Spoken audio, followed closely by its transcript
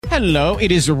Hello,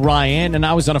 it is Ryan, and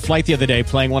I was on a flight the other day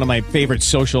playing one of my favorite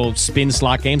social spin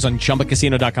slot games on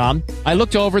ChumbaCasino.com. I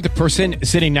looked over at the person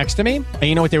sitting next to me, and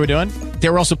you know what they were doing? They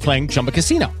were also playing Chumba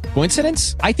Casino.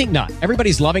 Coincidence? I think not.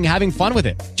 Everybody's loving having fun with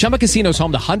it. Chumba Casino is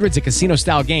home to hundreds of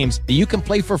casino-style games that you can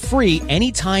play for free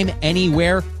anytime,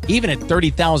 anywhere, even at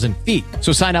 30,000 feet.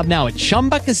 So sign up now at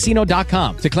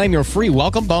ChumbaCasino.com to claim your free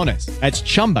welcome bonus. That's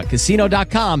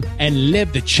ChumbaCasino.com and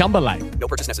live the Chumba life. No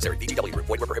purchase necessary. VGW. Void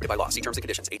where prohibited by law. See terms and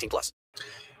conditions. 18+.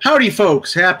 Howdy,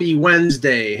 folks. Happy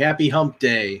Wednesday. Happy hump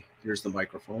day. Here's the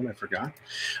microphone. I forgot.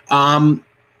 I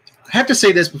have to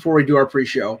say this before we do our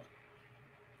pre-show.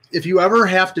 If you ever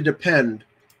have to depend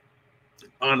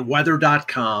on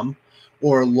weather.com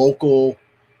or local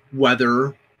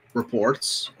weather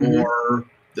reports or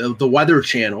the Weather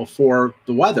Channel for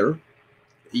the weather,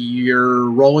 you're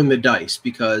rolling the dice,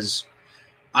 because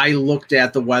I looked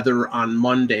at the weather on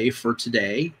Monday for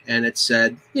today and it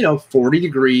said, 40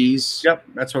 degrees. Yep,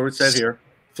 that's what it said here.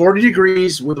 40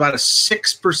 degrees with about a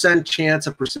 6% chance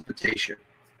of precipitation.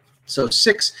 So it's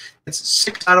 6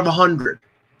 out of 100.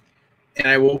 And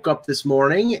I woke up this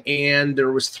morning and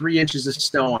there was 3 inches of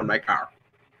snow on my car.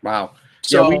 Wow.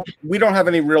 So yeah, we don't have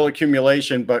any real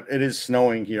accumulation, but it is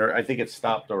snowing here. I think it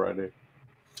stopped already.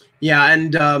 Yeah,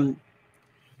 and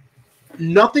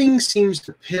nothing seems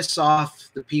to piss off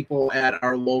the people at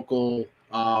our local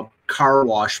car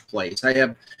wash place.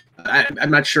 I'm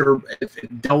not sure if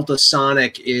Delta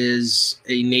Sonic is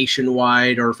a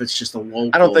nationwide or if it's just a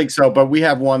local. I don't think so, but we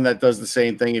have one that does the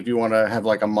same thing. If you want to have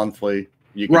like a monthly,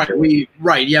 you can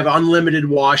you have unlimited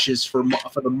washes for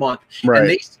the month, right? And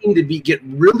they seem to get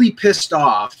really pissed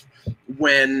off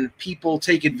when people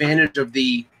take advantage of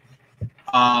the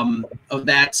of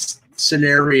that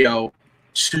scenario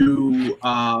to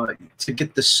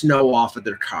get the snow off of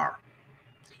their car.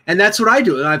 And that's what I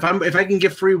do. If I can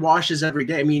get free washes every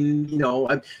day, I mean,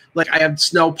 I have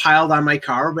snow piled on my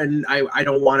car and I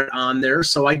don't want it on there,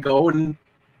 so I go and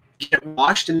get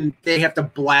washed, and they have to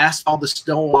blast all the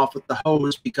snow off with the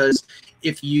hose, because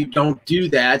if you don't do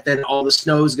that, then all the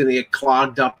snow is going to get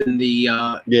clogged up in the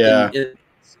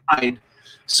inside.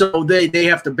 So they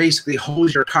have to basically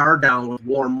hose your car down with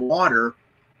warm water,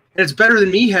 and it's better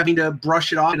than me having to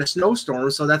brush it off in a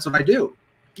snowstorm. So that's what I do.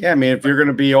 Yeah, I mean, if you're going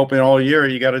to be open all year,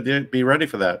 you got to be ready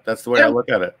for that. That's the way I look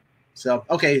at it. So,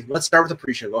 okay, let's start with the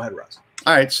pre-show. Go ahead, Russ.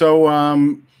 All right, so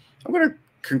I'm going to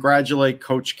congratulate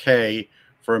Coach K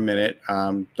for a minute.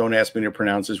 Don't ask me to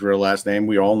pronounce his real last name.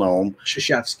 We all know him.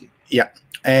 Krzyzewski. Yeah,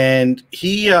 and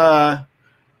he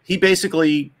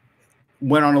basically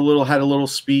had a little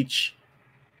speech,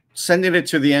 sending it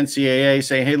to the NCAA,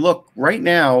 saying, "Hey, look, right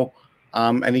now,"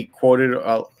 and he quoted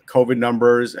COVID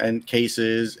numbers and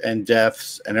cases and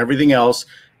deaths and everything else.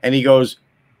 And he goes,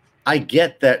 I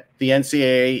get that the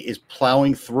NCAA is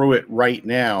plowing through it right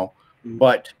now,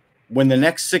 but when the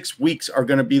next 6 weeks are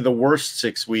going to be the worst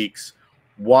 6 weeks,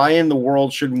 why in the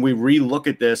world shouldn't we relook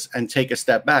at this and take a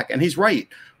step back? And he's right.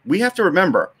 We have to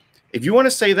remember, if you want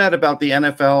to say that about the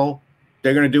NFL,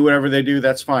 they're going to do whatever they do,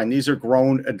 that's fine. These are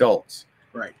grown adults.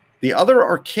 Right. The other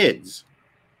are kids.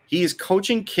 He is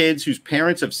coaching kids whose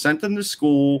parents have sent them to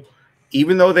school,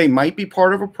 even though they might be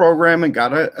part of a program and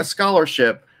got a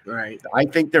scholarship. Right. I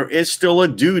think there is still a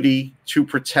duty to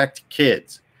protect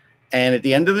kids. And at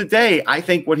the end of the day, I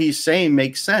think what he's saying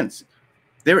makes sense.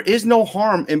 There is no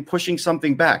harm in pushing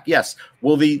something back. Yes.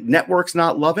 Will the networks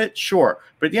not love it? Sure.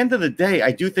 But at the end of the day,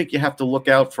 I do think you have to look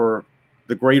out for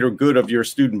the greater good of your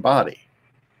student body.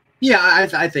 Yeah,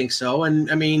 I think so.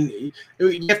 And I mean,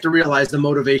 you have to realize the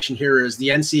motivation here is the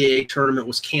NCAA tournament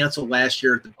was canceled last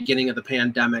year at the beginning of the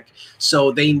pandemic.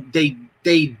 So they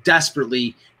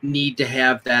desperately need to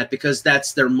have that, because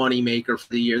that's their moneymaker for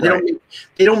the year.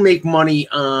 They don't make money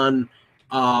on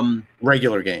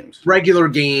regular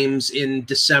games in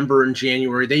December and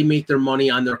January. They make their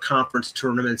money on their conference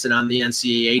tournaments and on the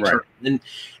NCAA tournament.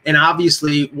 And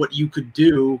obviously what you could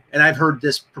do, and I've heard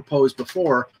this proposed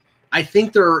before, I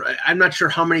think I'm not sure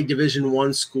how many Division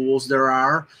I schools there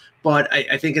are, but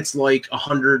I think it's like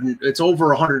 100. It's over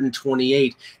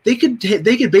 128. They could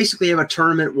basically have a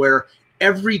tournament where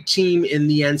every team in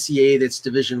the NCAA that's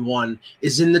Division I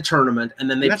is in the tournament, and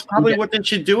then that's probably what they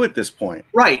should do at this point,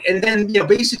 right? And then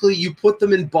basically you put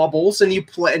them in bubbles and you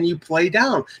play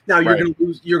down. Now you're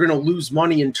gonna lose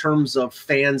money in terms of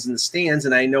fans in the stands,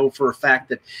 and I know for a fact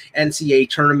that NCAA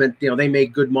tournament they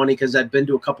make good money, because I've been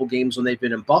to a couple games when they've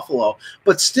been in Buffalo.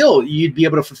 But still, you'd be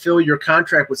able to fulfill your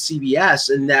contract with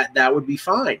CBS, and that would be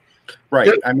fine.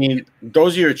 Right. I mean,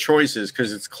 those are your choices,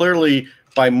 because it's clearly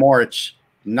by March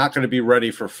not going to be ready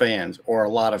for fans, or a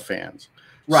lot of fans.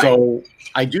 Right. So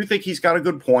I do think he's got a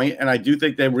good point, and I do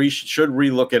think they should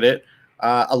relook at it.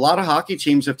 A lot of hockey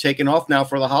teams have taken off now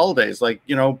for the holidays. Like,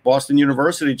 Boston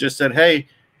University just said, hey,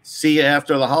 see you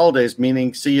after the holidays,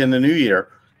 meaning see you in the new year.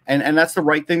 And that's the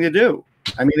right thing to do.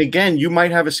 I mean, again, you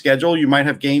might have a schedule, you might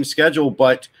have games scheduled,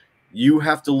 but you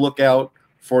have to look out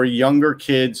for younger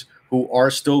kids who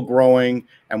are still growing,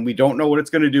 and we don't know what it's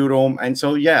going to do to them. And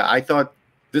so, yeah, I thought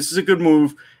this is a good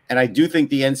move, and I do think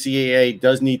the NCAA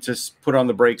does need to put on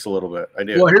the brakes a little bit. I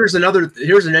do. Well, here's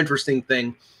an interesting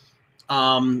thing.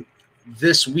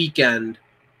 This weekend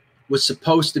was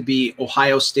supposed to be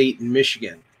Ohio State and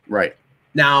Michigan. Right.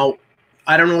 Now,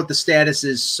 I don't know what the status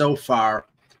is so far,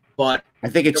 but I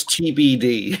think it's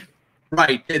TBD.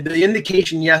 Right. The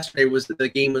indication yesterday was that the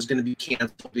game was going to be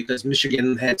canceled because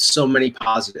Michigan had so many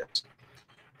positives.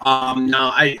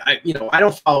 Now, I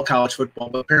don't follow college football,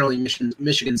 but apparently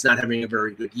Michigan's not having a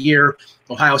very good year.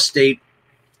 Ohio State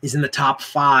is in the top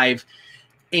 5,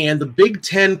 and the Big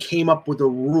Ten came up with a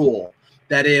rule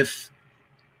that if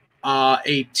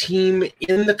a team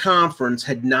in the conference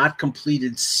had not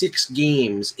completed 6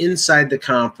 games inside the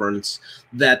conference,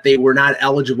 that they were not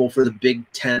eligible for the Big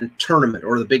Ten tournament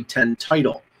or the Big Ten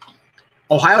title.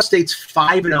 Ohio State's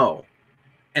 5-0,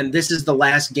 and this is the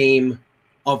last game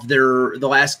of in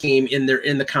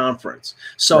the conference.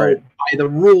 So right. By the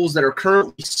rules that are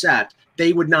currently set,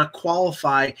 they would not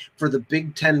qualify for the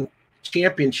Big Ten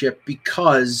championship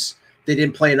because they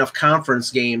didn't play enough conference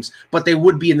games, but they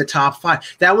would be in the top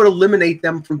 5. That would eliminate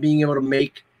them from being able to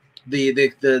make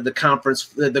the conference,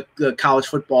 the college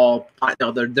football,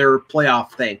 their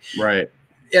playoff thing. Right.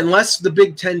 Unless the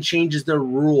Big Ten changes their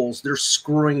rules, they're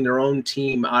screwing their own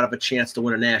team out of a chance to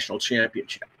win a national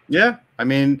championship. Yeah. I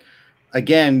mean,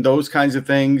 again, those kinds of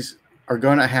things are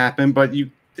going to happen, but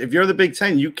if you're the Big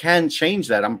Ten, you can change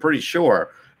that. I'm pretty sure.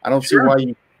 I don't see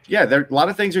why a lot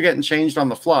of things are getting changed on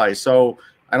the fly. So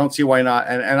I don't see why not.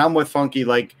 And I'm with Funky.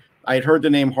 Like, I had heard the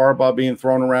name Harbaugh being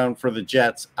thrown around for the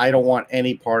Jets. I don't want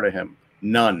any part of him.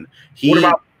 None. What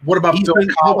about Bill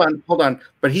Cowher? Hold on.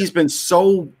 But he's been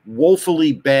so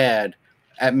woefully bad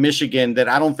at Michigan that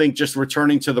I don't think just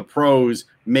returning to the pros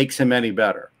makes him any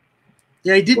better.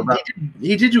 Yeah, he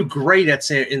did do great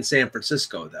in San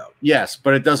Francisco, though. Yes,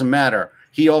 but it doesn't matter.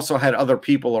 He also had other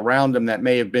people around him that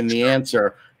may have been the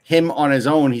answer. Him on his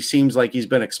own, he seems like he's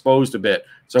been exposed a bit.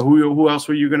 So who else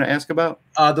were you going to ask about?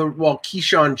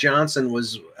 Keyshawn Johnson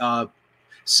was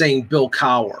saying Bill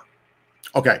Cowher.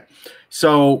 Okay.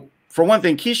 So for one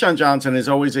thing, Keyshawn Johnson is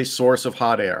always a source of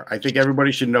hot air. I think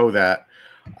everybody should know that.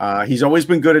 He's always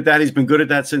been good at that. He's been good at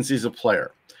that since he's a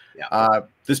player. Yeah.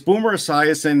 This Boomer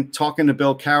Esiason talking to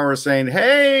Bill Cowher saying,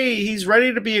 hey, he's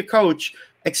ready to be a coach.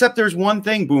 Except there's one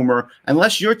thing, Boomer.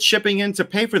 Unless you're chipping in to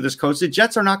pay for this coach, the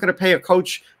Jets are not going to pay a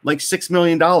coach like $6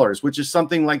 million, which is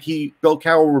something like Bill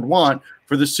Cowher would want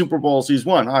for the Super Bowls he's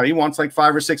won. He wants like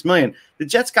 $5 or $6 million. The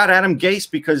Jets got Adam Gase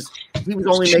because he was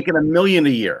only making $1 million a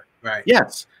year. Right.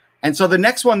 Yes. And so the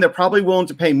next one, they're probably willing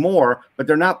to pay more, but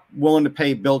they're not willing to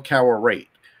pay Bill Cowher rate.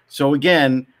 So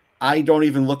again, I don't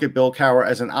even look at Bill Cowher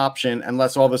as an option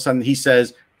unless all of a sudden he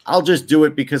says, I'll just do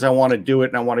it because I want to do it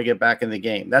and I want to get back in the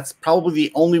game. That's probably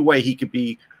the only way he could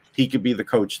be the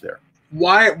coach there.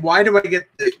 Why do I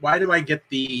get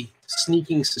the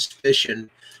sneaking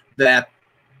suspicion that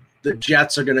the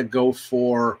Jets are going to go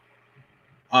for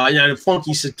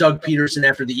Funky said Doug Peterson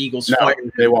after the Eagles fired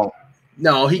him? They won't.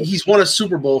 No, he's won a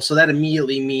Super Bowl, so that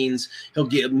immediately means he'll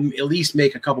at least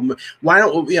make a couple. Why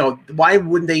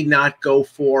wouldn't they not go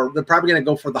for? They're probably going to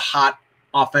go for the hot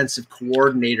offensive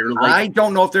coordinator. I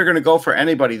don't know if they're going to go for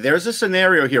anybody. There's a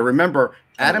scenario here. Remember,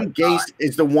 Adam Gase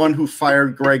is the one who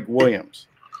fired Greg Williams.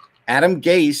 Adam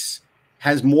Gase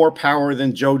has more power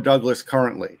than Joe Douglas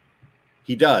currently.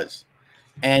 He does.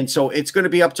 And so it's going to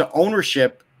be up to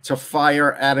ownership to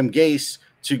fire Adam Gase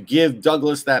to give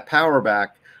Douglas that power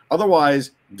back.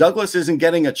 Otherwise, Douglas isn't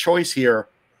getting a choice here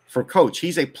for coach.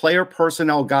 He's a player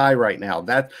personnel guy right now.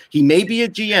 That he may be a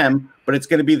GM, but it's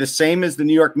going to be the same as the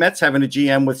New York Mets having a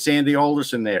GM with Sandy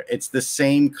Alderson there. It's the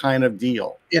same kind of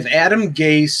deal. If Adam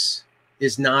Gase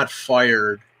is not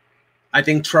fired, I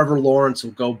think Trevor Lawrence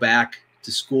will go back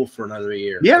to school for another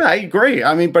year. Yeah, I agree.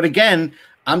 I mean, but again,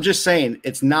 I'm just saying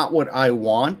it's not what I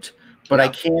want, but I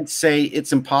can't say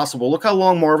it's impossible. Look how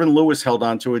long Marvin Lewis held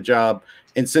on to a job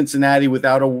in Cincinnati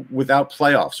without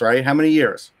playoffs, right? How many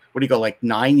years? What do you go, like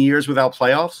 9 years without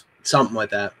playoffs? Something like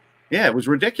that. Yeah, it was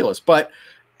ridiculous. But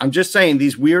I'm just saying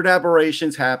these weird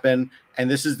aberrations happen, and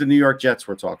this is the New York Jets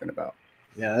we're talking about.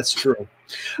 Yeah, that's true.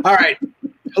 All right.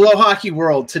 Hello, Hockey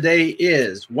World. Today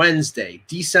is Wednesday,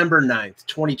 December 9th,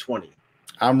 2020.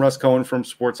 I'm Russ Cohen from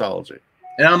Sportsology.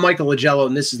 And I'm Michael Lagello,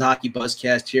 and this is Hockey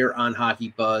Buzzcast here on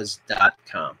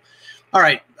HockeyBuzz.com. All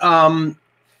right.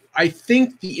 I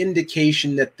think the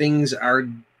indication that things are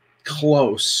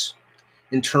close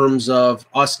in terms of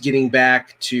us getting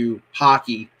back to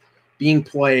hockey being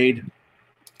played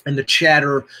and the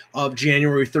chatter of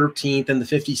January 13th and the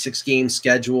 56 game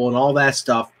schedule and all that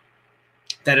stuff,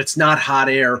 that it's not hot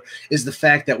air, is the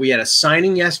fact that we had a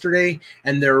signing yesterday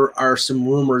and there are some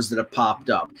rumors that have popped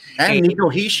up. And Nico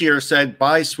Hischier said,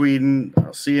 bye, Sweden.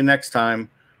 I'll see you next time.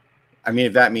 I mean,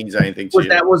 if that means anything to you.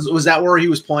 Was that where he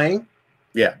was playing?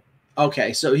 Yeah.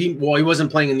 Okay, so he wasn't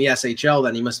playing in the SHL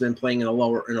then. He must have been playing in a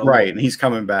lower. Right, and he's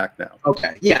coming back now.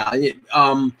 Okay, yeah,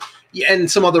 yeah, and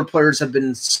some other players have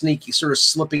been sneaky, sort of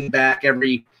slipping back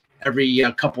every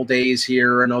couple days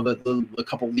here. I know that a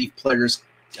couple Leaf players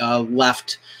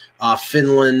left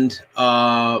Finland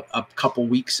a couple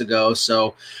weeks ago.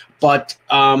 So, but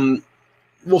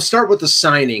we'll start with the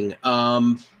signing.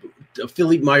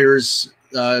 Philippe Myers,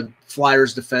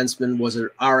 Flyers defenseman, was an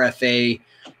RFA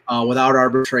without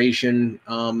arbitration.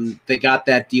 They got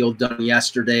that deal done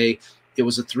yesterday. It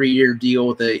was a 3-year deal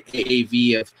with a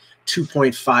AAV of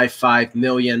 $2.55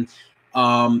 million.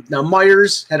 Now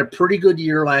Myers had a pretty good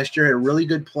year last year, had a really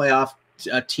good playoff,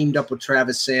 teamed up with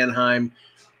Travis Sanheim.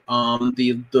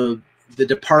 The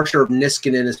departure of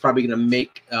Niskanen is probably going to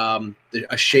make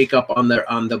a shakeup on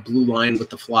the blue line with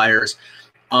the Flyers.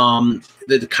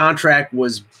 The contract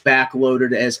was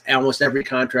backloaded, as almost every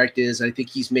contract is. I think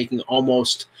he's making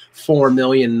almost $4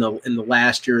 million in the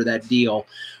last year of that deal.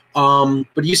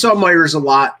 But you saw Myers a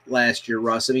lot last year,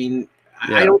 Russ. I mean,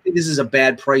 yeah. I don't think this is a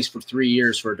bad price for 3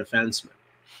 years for a defenseman.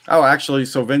 Oh, actually,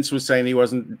 so Vince was saying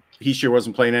he sure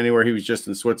wasn't playing anywhere. He was just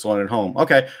in Switzerland at home.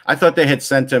 Okay. I thought they had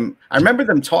sent him. I remember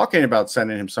them talking about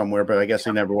sending him somewhere, but I guess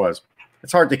he never was.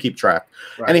 It's hard to keep track.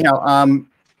 Right. Anyhow,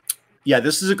 yeah,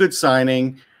 this is a good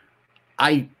signing.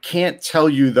 I can't tell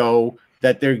you, though,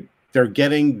 that they're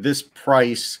getting this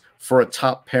price for a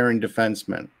top pairing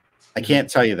defenseman. I can't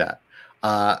tell you that.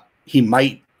 He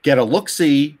might get a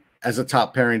look-see as a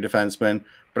top pairing defenseman,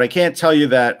 but I can't tell you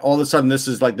that all of a sudden this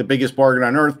is like the biggest bargain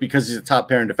on earth because he's a top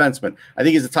pairing defenseman. I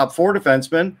think he's a top 4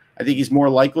 defenseman. I think he's more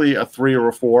likely a 3 or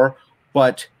a 4,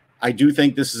 but I do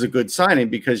think this is a good signing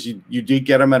because you did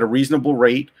get him at a reasonable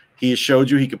rate. He has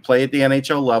showed you he could play at the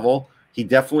NHL level. He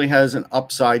definitely has an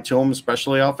upside to him,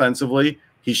 especially offensively.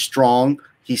 He's strong.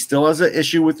 He still has an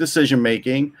issue with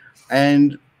decision-making.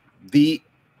 And the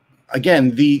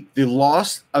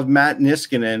loss of Matt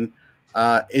Niskanen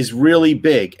is really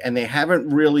big, and they haven't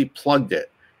really plugged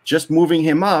it. Just moving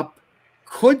him up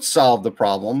could solve the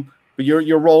problem, but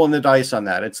you're rolling the dice on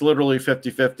that. It's literally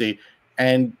 50-50,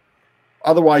 and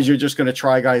otherwise you're just going to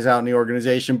try guys out in the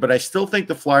organization. But I still think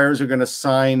the Flyers are going to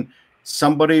sign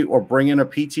somebody or bring in a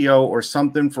PTO or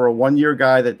something for a 1-year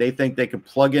guy that they think they could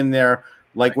plug in there,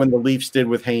 like when the Leafs did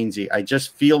with Hainsey. I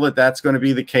just feel that that's going to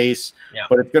be the case,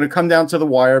 but it's going to come down to the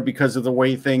wire because of the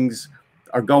way things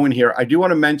are going here. I do want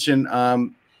to mention,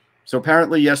 so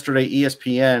apparently yesterday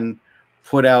ESPN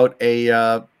put out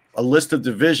a list of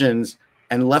divisions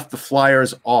and left the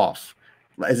Flyers off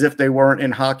as if they weren't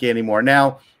in hockey anymore.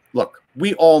 Now, look,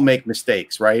 we all make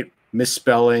mistakes, right?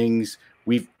 Misspellings.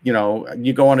 You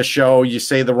go on a show, you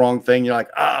say the wrong thing. You're like,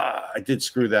 I did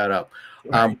screw that up.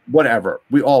 Right. Whatever.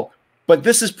 But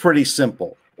this is pretty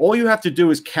simple. All you have to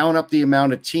do is count up the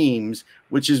amount of teams,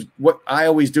 which is what I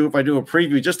always do if I do a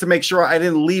preview, just to make sure I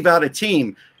didn't leave out a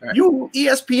team. Right.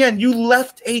 ESPN, you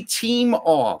left a team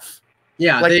off.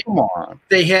 Yeah, come on.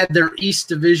 They had their East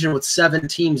Division with 7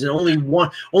 teams, and only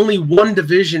one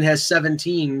division has 7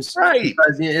 teams. Right.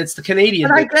 Because it's the Canadian.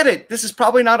 And I get it. This is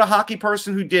probably not a hockey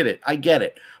person who did it. I get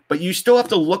it. But you still have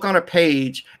to look on a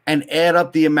page and add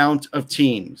up the amount of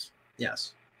teams.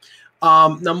 Yes.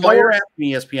 Now, we're asking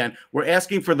ESPN. We're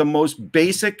asking for the most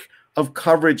basic of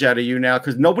coverage out of you now,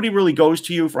 because nobody really goes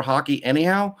to you for hockey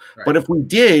anyhow. Right. But if we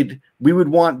did, we would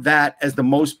want that as the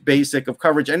most basic of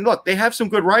coverage. And look, they have some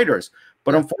good writers,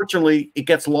 but unfortunately, it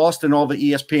gets lost in all the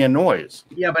ESPN noise.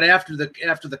 Yeah, but after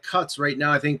the cuts right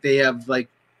now, I think they have like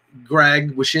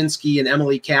Greg Wyshynski and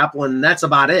Emily Kaplan, and that's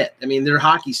about it. I mean, their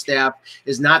hockey staff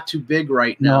is not too big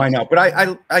right now. No, I know, but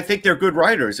I think they're good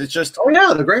writers. It's just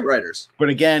they're great writers. But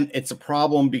again, it's a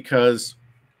problem because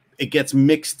it gets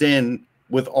mixed in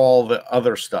with all the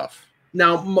other stuff.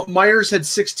 Now, Myers had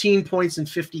 16 points in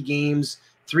 50 games,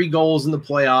 3 goals in the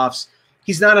playoffs.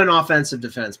 He's not an offensive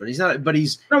defenseman. He's not, but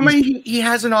he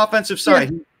has an offensive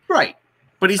side, right?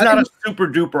 But he's not a super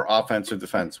duper offensive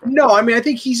defenseman. No, I mean, I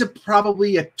think he's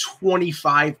probably a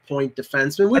 25-point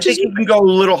defenseman, which he can go a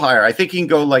little higher. I think he can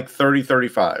go like 30,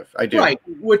 35. I do. Right,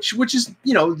 which is,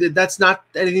 that's not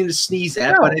anything to sneeze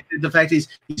at. No. But the fact is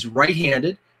he's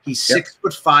right-handed. He's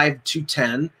 6'5",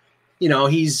 210.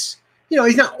 He's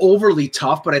he's not overly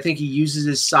tough, but I think he uses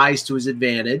his size to his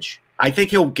advantage. I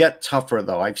think he'll get tougher,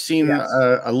 though. I've seen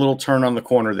a little turn on the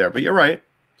corner there, but you're right.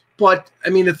 But, I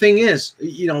mean, the thing is,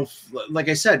 like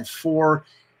I said, for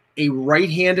a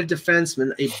right-handed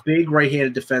defenseman, a big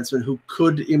right-handed defenseman who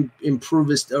could improve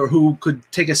or who could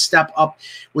take a step up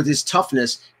with his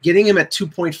toughness, getting him at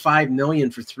 $2.5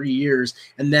 million for 3 years,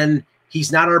 and then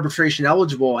he's not arbitration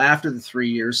eligible after the 3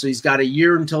 years, so he's got a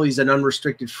year until he's an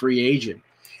unrestricted free agent.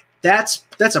 That's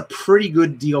a pretty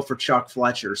good deal for Chuck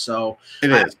Fletcher. So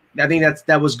it is. I think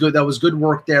that was good. That was good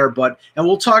work there. And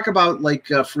we'll talk about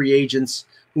free agents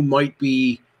who might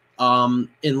be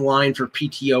in line for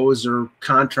PTOs or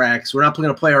contracts. We're not going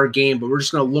to play our game, but we're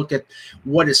just going to look at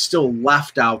what is still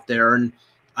left out there. And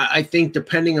I think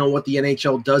depending on what the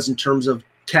NHL does in terms of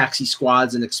taxi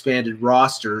squads and expanded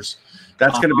rosters,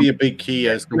 that's going to be a big key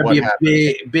as to what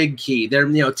happens. Big key. There,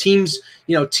 teams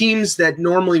that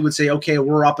normally would say, okay,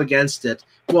 we're up against it.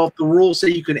 Well, if the rules say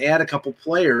you can add a couple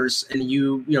players, and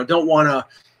you don't want to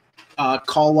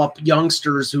call up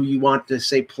youngsters who you want to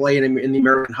say play in the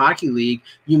American Hockey League,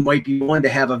 you might be willing to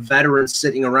have a veteran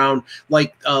sitting around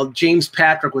like James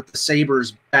Patrick with the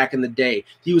Sabres back in the day.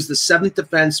 He was the 7th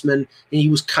defenseman, and he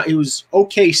was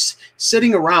okay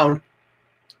sitting around.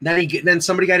 Then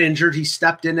somebody got injured. He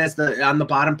stepped in on the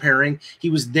bottom pairing. He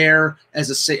was there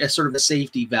as a sort of a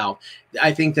safety valve.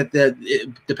 I think that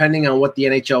depending on what the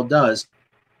NHL does,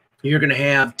 you're going to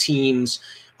have teams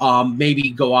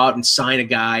maybe go out and sign a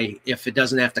guy if it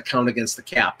doesn't have to count against the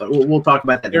cap. But we'll talk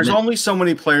about that. There's only so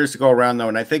many players to go around, though,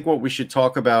 and I think what we should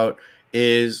talk about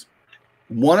is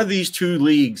one of these two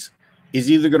leagues is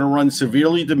either going to run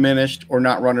severely diminished or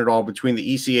not run at all between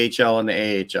the ECHL and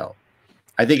the AHL.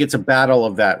 I think it's a battle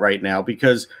of that right now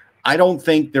because I don't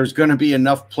think there's going to be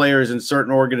enough players in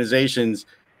certain organizations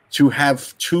to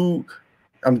have full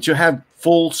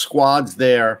squads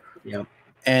there. Yeah.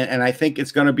 And I think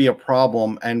it's going to be a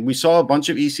problem. And we saw a bunch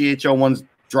of ECHL ones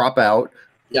drop out.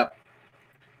 Yep.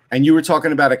 And you were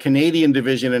talking about a Canadian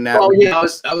division in that. Oh yeah,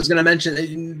 I was going to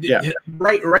mention. Yeah.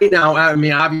 Right now. I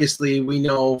mean, obviously, we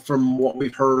know from what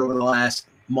we've heard over the last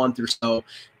month or so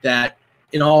that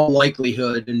in all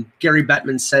likelihood, and Gary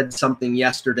Bettman said something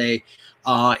yesterday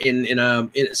in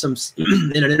an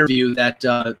interview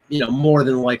that more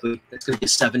than likely it's going to be a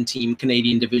 7-team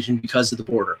Canadian division because of the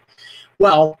border.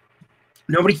 Well,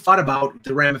 nobody thought about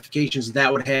the ramifications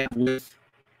that would have with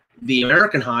the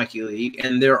American Hockey League,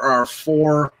 and there are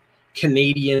 4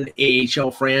 Canadian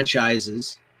AHL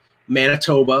franchises: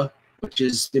 Manitoba, which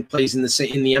plays in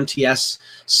the MTS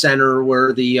Center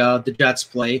where the Jets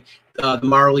play. The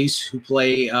Marlies, who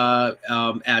play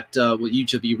at what used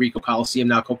to be Ricoh Coliseum,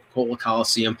 now Coca-Cola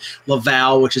Coliseum.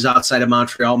 Laval, which is outside of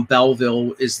Montreal. And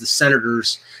Belleville is the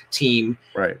Senators team.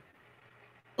 Right.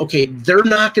 Okay, they're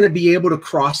not going to be able to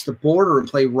cross the border and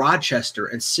play Rochester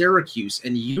and Syracuse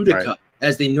and Utica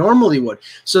as they normally would.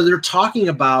 So they're talking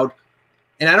about,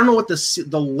 and I don't know what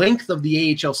the length of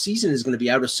the AHL season is going to be.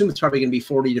 I would assume it's probably going to be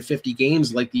 40 to 50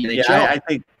 games like the NHL. Yeah, I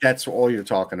think that's all you're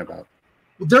talking about.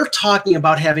 They're talking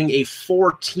about having a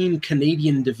 4-team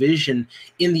Canadian division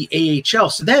in the AHL.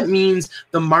 So that means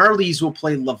the Marlies will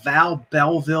play Laval,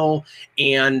 Belleville,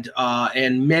 and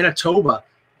Manitoba,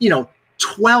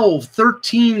 12,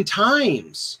 13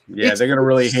 times. Yeah, they're going to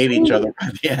really hate each other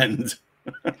by the end.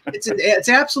 It's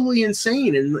absolutely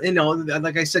insane. And,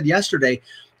 like I said yesterday,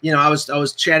 I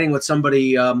was chatting with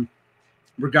somebody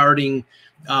regarding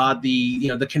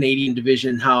the Canadian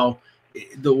division, how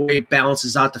the way it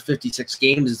balances out to 56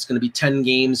 games, it's going to be 10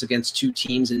 games against 2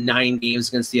 teams and 9 games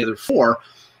against the other 4.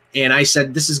 And I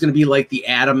said, this is going to be like the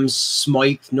Adams,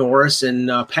 Smythe, Norris, and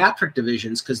Patrick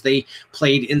divisions because they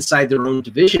played inside their own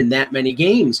division that many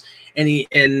games. And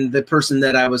the person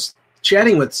that I was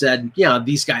chatting with said, yeah,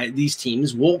 these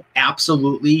teams will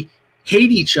absolutely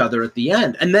hate each other at the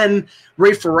end. And then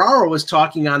Ray Ferraro was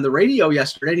talking on the radio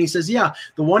yesterday, and he says, yeah,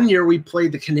 the one year we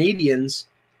played the Canadians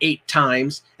 8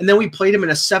 times, and then we played them in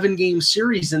a 7-game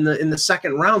series in the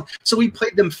second round. So we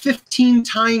played them 15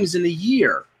 times in a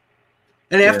year.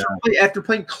 And after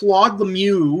playing Claude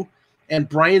Lemieux and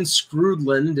Brian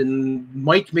Scrudland and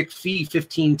Mike McPhee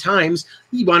 15 times,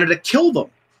 he wanted to kill them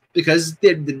because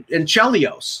and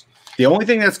Chelios. The only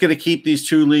thing that's going to keep these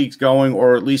 2 leagues going,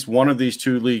 or at least one of these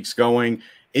 2 leagues going,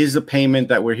 is the payment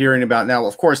that we're hearing about now.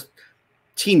 Of course,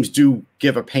 teams do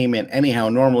give a payment anyhow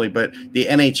normally, but the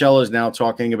NHL is now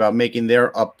talking about making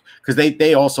their up because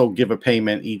they also give a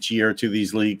payment each year to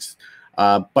these leagues.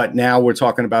 But now we're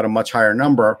talking about a much higher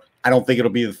number. I don't think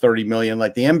it'll be the 30 million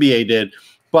like the NBA did,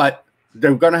 but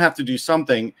they're going to have to do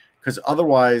something because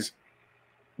otherwise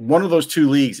one of those 2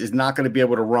 leagues is not going to be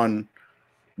able to run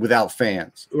without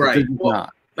fans. Right.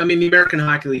 Not. I mean, the American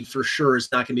Hockey League for sure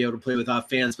is not going to be able to play without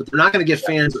fans, but they're not going to get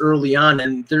fans early on.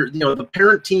 And the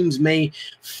parent teams may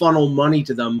funnel money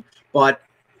to them. But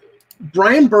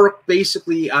Brian Burke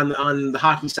basically on the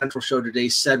Hockey Central show today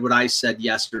said what I said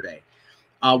yesterday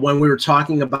when we were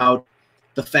talking about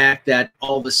the fact that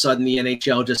all of a sudden the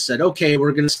NHL just said, okay,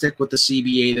 we're going to stick with the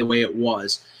CBA the way it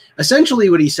was. Essentially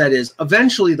what he said is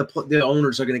eventually the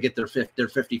owners are going to get their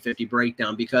 50-50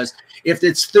 breakdown, because if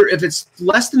it's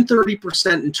less than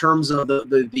 30% in terms of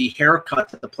the haircut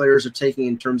that the players are taking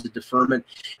in terms of deferment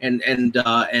and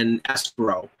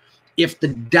escrow, if the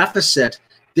deficit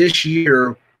this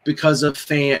year because of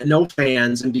no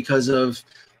fans and because of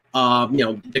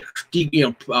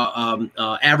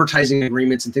advertising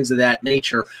agreements and things of that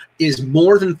nature is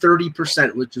more than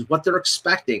 30%, which is what they're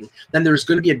expecting, then there's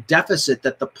going to be a deficit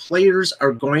that the players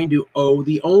are going to owe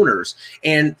the owners,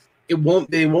 and they're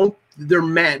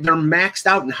maxed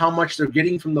out in how much they're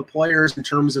getting from the players in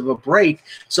terms of a break.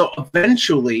 So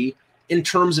eventually, in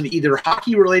terms of either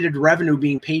hockey-related revenue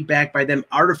being paid back by them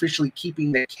artificially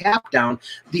keeping the cap down,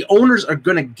 the owners are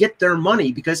going to get their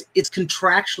money because it's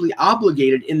contractually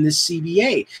obligated in this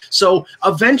CBA. So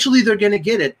eventually they're going to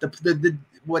get it.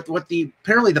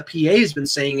 Apparently the PA has been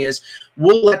saying is,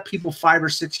 we'll let people 5 or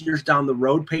 6 years down the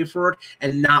road pay for it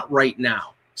and not right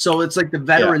now. So it's like the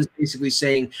veterans basically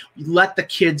saying, let the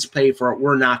kids pay for it.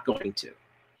 We're not going to.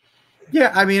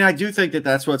 Yeah, I mean, I do think that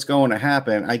that's what's going to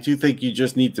happen. I do think you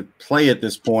just need to play at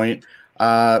this point.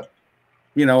 Our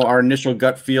initial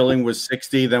gut feeling was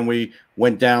 60, then we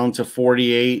went down to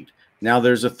 48. Now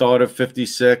there's a thought of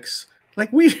 56.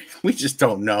 Like we just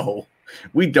don't know.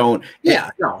 We don't. Yeah,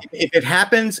 no. If it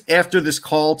happens after this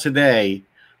call today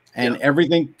and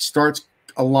everything starts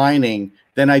aligning,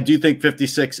 then I do think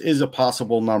 56 is a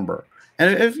possible number.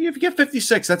 And if you get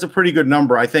 56, that's a pretty good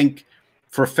number. I think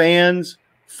for fans,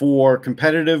 for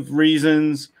competitive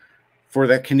reasons, for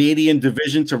that Canadian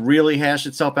division to really hash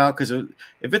itself out. Because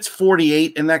if it's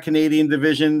 48 in that Canadian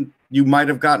division, you might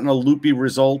have gotten a loopy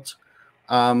result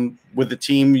with the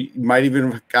team. You might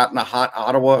even have gotten a hot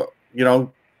Ottawa,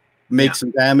 make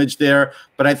some damage there.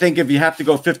 But I think if you have to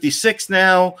go 56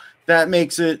 now, that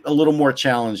makes it a little more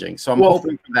challenging. So I'm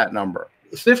hoping for that number.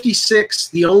 56,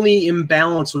 the only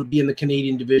imbalance would be in the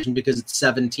Canadian division because it's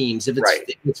 7 teams. If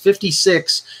it's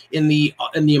 56 in the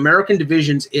American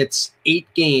divisions, it's 8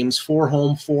 games, 4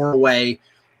 home, 4 away,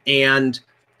 and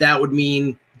that would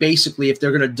mean basically if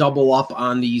they're going to double up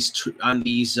on these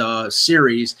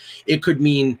series, it could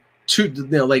mean 2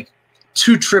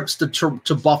 trips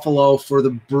to Buffalo for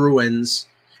the Bruins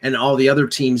and all the other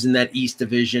teams in that East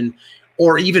division.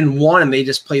 Or even one, and they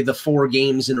just play the 4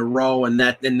 games in a row, and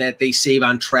that they save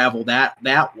on travel that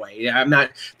way.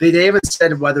 They haven't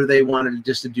said whether they wanted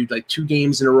to do like 2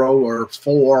 games in a row or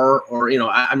 4, or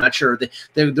I'm not sure.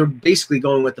 They're basically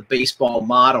going with the baseball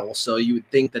model. So you would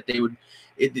think that they would,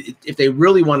 if they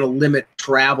really want to limit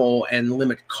travel and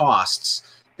limit costs,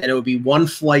 then it would be 1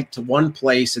 flight to one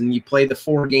place, and you play the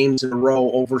 4 games in a row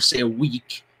over, say, a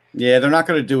week. Yeah, they're not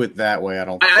going to do it that way. I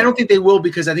don't think they will,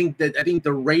 because I think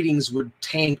the ratings would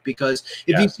tank, because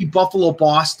if you see Buffalo,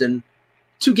 Boston,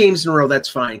 2 games in a row, that's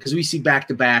fine, because we see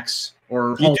back-to-backs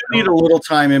or you do need a little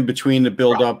time in between to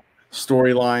build up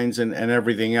storylines and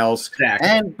everything else. Exactly.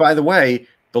 And by the way,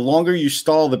 the longer you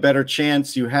stall, the better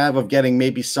chance you have of getting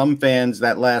maybe some fans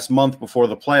that last month before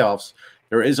the playoffs.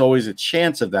 There is always a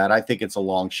chance of that. I think it's a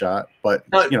long shot, but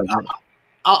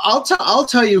I'll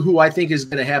tell you who I think is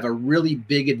going to have a really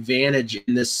big advantage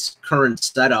in this current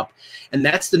setup, and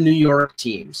that's the New York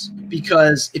teams.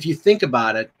 Because if you think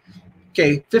about it,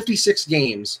 56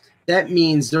 games, that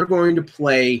means they're going to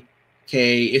play,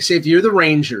 say if you're the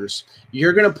Rangers,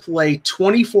 you're going to play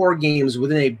 24 games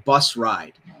within a bus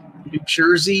ride. New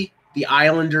Jersey, the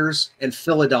Islanders, and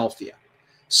Philadelphia.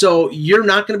 So you're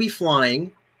not going to be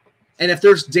flying. And if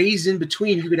there's days in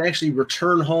between, you could actually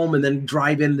return home and then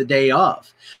drive in the day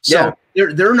of. So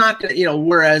they're not going to,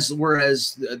 whereas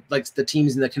like the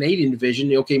teams in the Canadian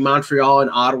division, Montreal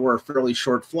and Ottawa are fairly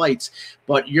short flights,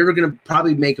 but you're going to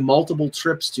probably make multiple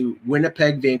trips to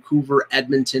Winnipeg, Vancouver,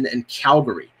 Edmonton, and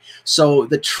Calgary. So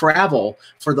the travel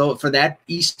for that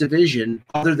East division,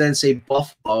 other than say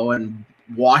Buffalo and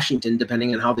Washington,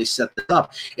 depending on how they set this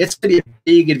up, it's going to be a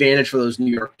big advantage for those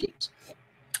New York teams.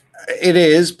 It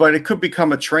is, but it could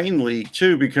become a train league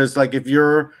too, because like if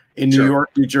you're in New York,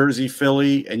 New Jersey,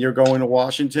 Philly, and you're going to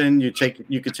Washington, you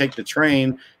could take the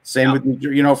train. Same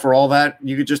with, for all that,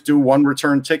 you could just do 1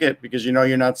 return ticket because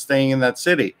you're not staying in that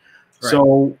city. Right.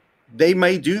 So they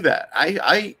may do that.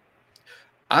 I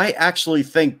actually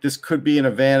think this could be an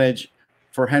advantage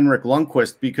for Henrik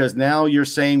Lundqvist, because now you're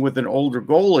saying with an older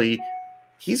goalie,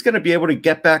 he's going to be able to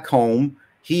get back home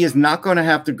he is not going to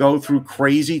have to go through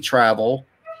crazy travel,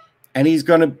 and he's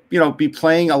going to, be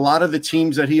playing a lot of the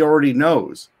teams that he already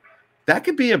knows. That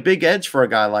could be a big edge for a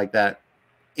guy like that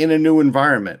in a new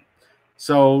environment.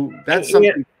 So that's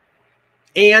something.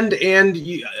 And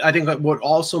I think what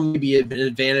also may be an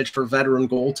advantage for veteran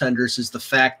goaltenders is the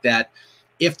fact that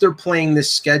if they're playing this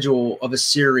schedule of a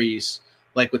series,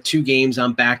 like with 2 games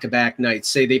on back-to-back nights,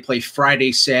 say they play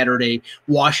Friday, Saturday,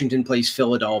 Washington plays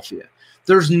Philadelphia,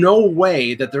 there's no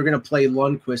way that they're going to play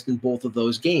Lundqvist in both of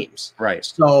those games. Right.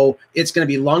 So it's going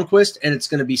to be Lundqvist and it's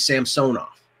going to be Samsonov.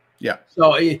 Yeah.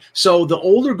 So the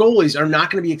older goalies are not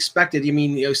going to be expected. I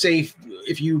mean, say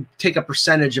if you take a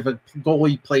percentage of a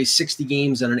goalie plays 60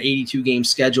 games on an 82-game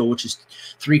schedule, which is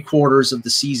 3/4 of the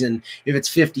season. If it's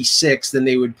 56, then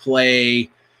they would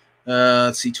play.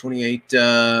 Let's see, 28.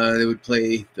 They would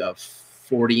play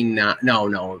 49. No,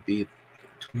 it would be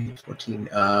 14.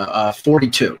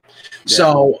 42. Yeah.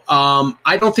 So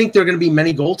I don't think there are going to be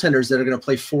many goaltenders that are going to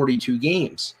play 42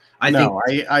 games. I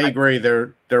agree.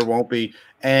 There won't be.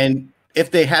 And if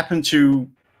they happen to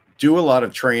do a lot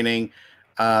of training,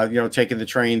 taking the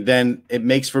train, then it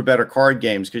makes for better card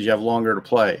games because you have longer to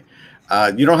play.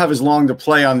 You don't have as long to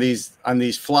play on these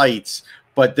flights,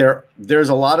 but there's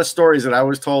a lot of stories that I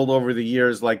was told over the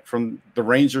years, like from the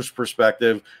Rangers'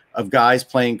 perspective, of guys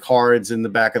playing cards in the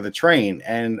back of the train.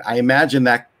 And I imagine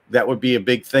that would be a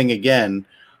big thing again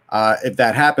if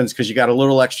that happens, because you got a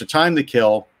little extra time to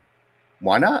kill.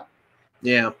 Why not?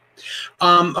 Yeah.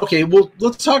 Okay, well,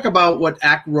 let's talk about what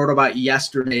Ack wrote about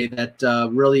yesterday that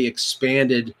really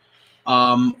expanded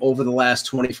over the last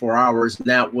 24 hours, and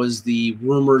that was the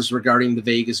rumors regarding the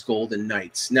Vegas Golden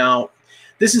Knights. Now,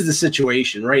 this is the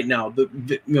situation right now.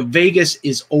 Vegas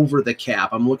is over the cap.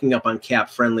 I'm looking up on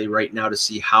Cap Friendly right now to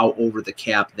see how over the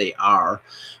cap they are,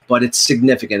 but it's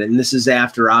significant, and this is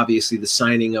after, obviously, the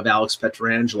signing of Alex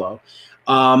Pietrangelo.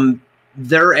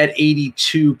 They're at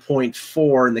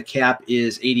 82.4 and the cap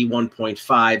is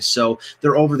 81.5. So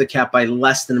they're over the cap by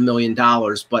less than $1 million,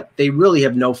 but they really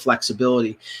have no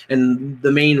flexibility. And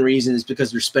the main reason is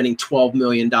because they're spending $12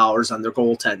 million on their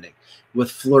goaltending, with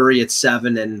Fleury at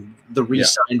 7 and the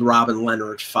re-signed Robin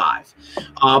Lehner at 5.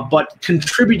 But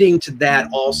contributing to that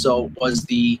also was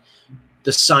the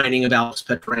signing of Alex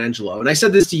Pietrangelo. And I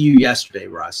said this to you yesterday,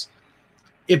 Russ.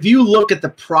 If you look at the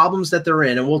problems that they're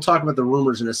in, and we'll talk about the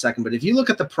rumors in a second, but if you look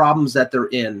at the problems that they're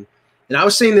in, and I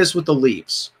was saying this with the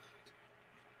Leafs,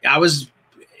 I was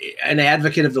an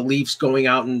advocate of the Leafs going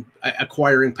out and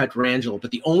acquiring Pietrangelo,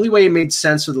 but the only way it made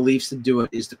sense for the Leafs to do it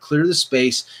is to clear the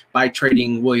space by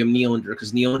trading William Nylander,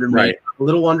 because Nylander made a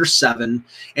little under 7,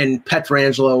 and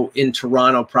Pietrangelo in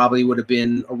Toronto probably would have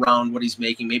been around what he's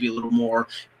making, maybe a little more,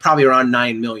 probably around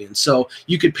 $9 million. So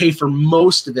you could pay for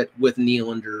most of it with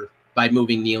Nylander by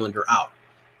moving Nylander out.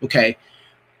 Okay.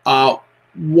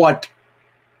 What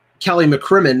Kelly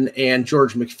McCrimmon and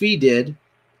George McPhee did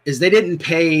is they didn't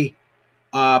pay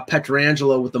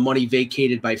Pietrangelo with the money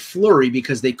vacated by Fleury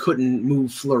because they couldn't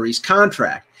move Fleury's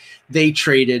contract. They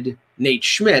traded Nate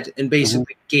Schmidt and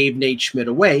basically gave Nate Schmidt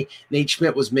away. Nate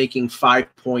Schmidt was making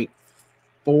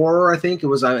 5.4, I think it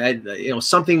was,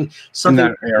 something in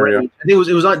that area. I think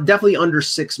it was definitely under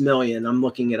 $6 million. I'm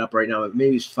looking it up right now.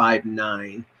 Maybe it's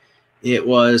 5.9. It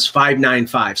was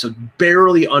 5.95, so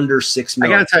barely under $6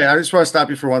 million. I gotta tell you, I just want to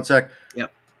stop you for 1 sec.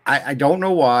 Yep. I don't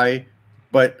know why,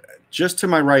 but just to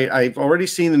my right, I've already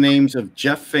seen the names of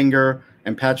Jeff Finger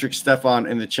and Patrick Stefan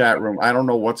in the chat room. I don't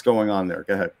know what's going on there.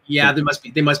 Go ahead. Yeah, they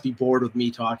must be bored with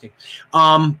me talking.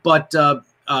 So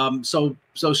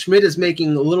Schmidt is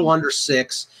making a little under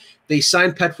 6. They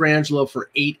signed Pietrangelo for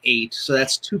 8.8, so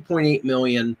that's $2.8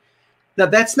 million. Now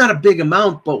that's not a big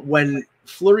amount, but when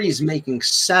Fleury is making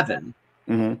 7,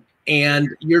 and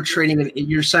you're signing a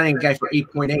guy for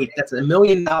 8.8. That's $1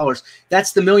 million.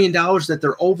 That's the $1 million that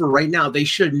they're over right now. They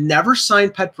should never sign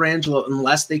Pietrangelo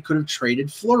unless they could have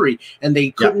traded Fleury, and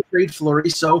they couldn't trade Fleury,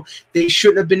 so they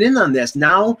shouldn't have been in on this.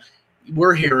 Now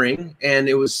we're hearing, and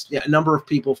it was a number of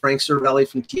people, Frank Cervelli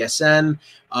from TSN,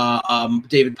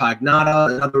 David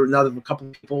Pagnotta, another couple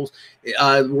of people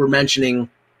were mentioning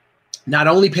not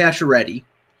only Pacioretty,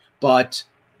 but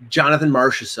Jonathan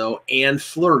Marchessault and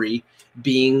Fleury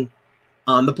being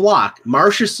on the block.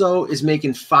 Marchessault is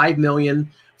making $5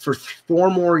 million for 4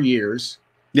 more years.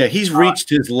 Yeah, he's reached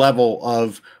his level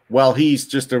of, he's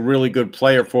just a really good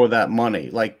player for that money.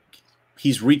 Like,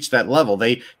 he's reached that level.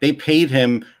 They paid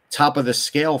him top of the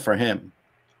scale for him.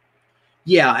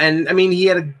 Yeah, and I mean he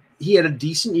had a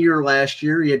decent year last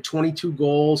year. He had 22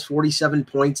 goals, 47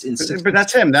 points in 6. But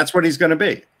that's him. That's what he's going to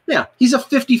be. Yeah, he's a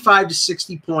 55 to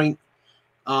 60 point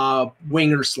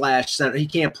winger / center. He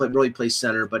can't really play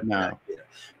center, but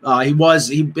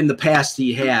He in the past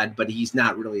he had, but he's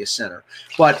not really a center.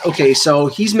 But okay, so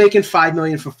he's making $5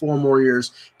 million for 4 more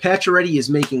years. Pacioretty is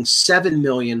making $7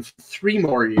 million for 3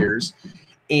 more years,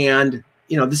 and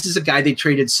this is a guy they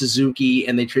traded Suzuki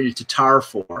and they traded Tatar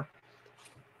for,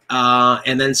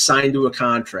 and then signed to a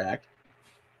contract.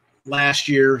 Last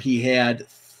year he had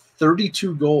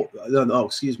 32 goals. No,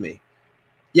 excuse me.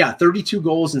 Yeah, 32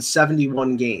 goals in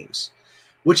 71 games,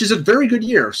 which is a very good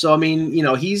year. So I mean,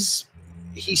 he's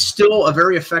still a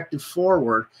very effective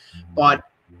forward, but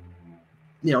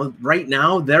right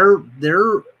now they're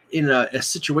in a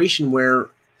situation where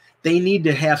they need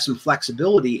to have some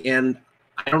flexibility, and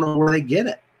I don't know where they get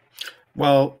it.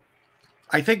 Well,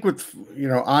 I think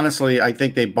honestly, I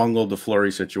think they bungled the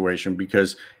Fleury situation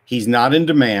because he's not in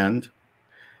demand.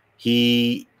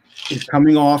 He is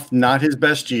coming off not his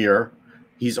best year.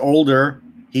 He's older.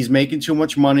 He's making too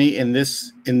much money in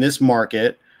this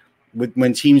market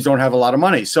when teams don't have a lot of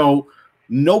money. So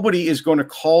nobody is going to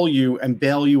call you and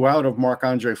bail you out of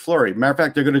Marc-Andre Fleury. Matter of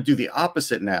fact, they're going to do the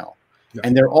opposite now. Yeah.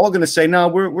 And they're all going to say, no,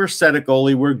 we're set at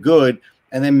goalie. We're good.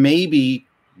 And then maybe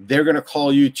they're going to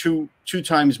call you two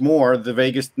times more. The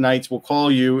Vegas Knights will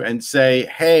call you and say,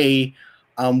 hey,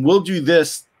 we'll do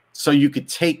this so you could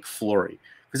take Fleury.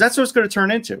 Because that's what it's going to turn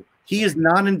into. He is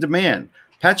not in demand.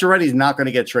 Pacioretty is not going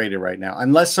to get traded right now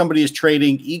unless somebody is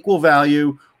trading equal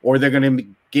value or they're going to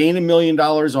gain $1 million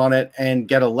on it and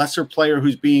get a lesser player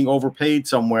who's being overpaid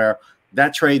somewhere.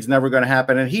 That trade's never going to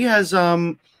happen. And he has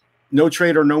no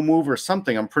trade or no move or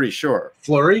something, I'm pretty sure.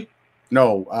 Fleury?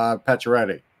 No,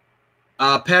 Pacioretty.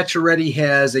 Pacioretty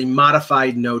has a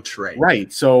modified no trade.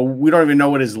 Right. So we don't even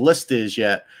know what his list is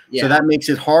yet. Yeah. So that makes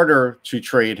it harder to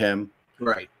trade him.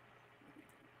 Right.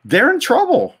 They're in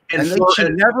trouble, and they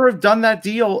should never have done that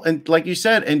deal. And like you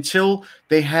said, until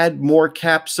they had more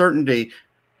cap certainty,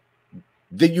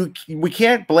 we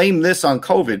can't blame this on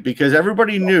COVID because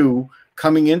everybody knew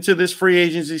coming into this free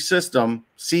agency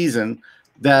season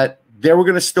that there were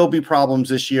going to still be problems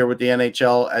this year with the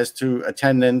NHL as to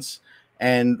attendance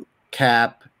and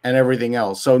cap and everything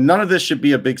else. So none of this should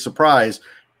be a big surprise.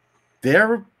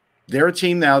 They're a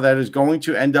team now that is going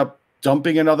to end up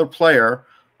dumping another player.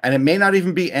 And it may not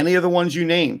even be any of the ones you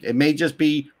named. It may just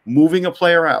be moving a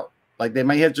player out. Like they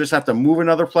may just have to move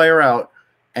another player out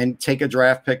and take a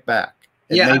draft pick back.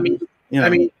 I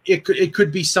mean, it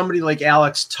could be somebody like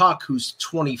Alex Tuck, who's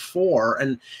 24,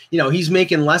 and he's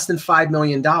making less than $5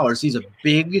 million. He's a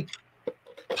big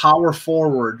power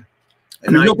forward.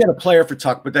 And you'll get a player for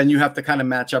Tuck, but then you have to kind of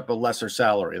match up a lesser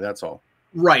salary. That's all.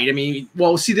 Right. I mean,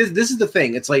 well, see, this is the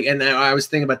thing. It's like, and I was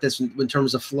thinking about this in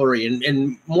terms of Fleury,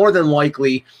 and more than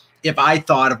likely, if I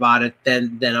thought about it,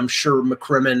 then I'm sure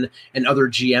McCrimmon and other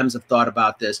GMs have thought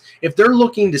about this. If they're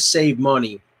looking to save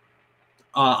money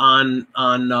on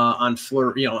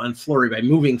Fleury, on Fleury by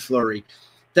moving Fleury,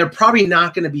 they're probably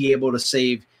not going to be able to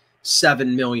save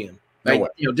 $7 million. Right?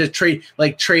 No way. Just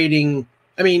trading.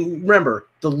 I mean, remember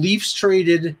the Leafs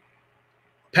traded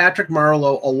Patrick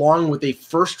Marleau along with a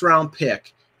first-round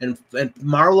pick, and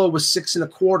Marleau was 6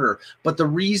 1/4. But the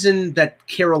reason that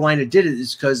Carolina did it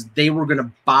is because they were going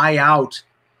to buy out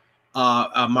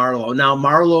Marleau. Now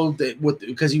Marleau,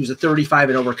 because he was a 35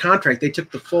 and over contract, they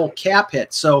took the full cap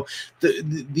hit. So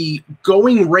the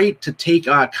going rate to take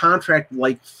a contract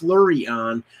like Fleury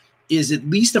on is at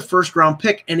least a first-round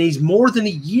pick, and he's more than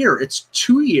a year. It's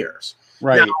 2 years.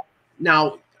 Right.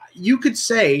 Now you could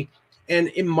say,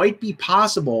 and it might be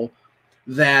possible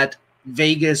that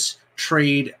Vegas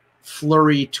trade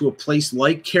Fleury to a place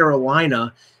like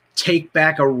Carolina, take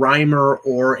back a Reimer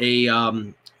or a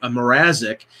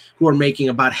Mrazek, who are making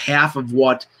about half of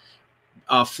what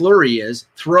Fleury is,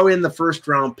 throw in the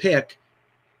first-round pick,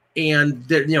 and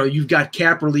you've got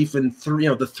cap relief in the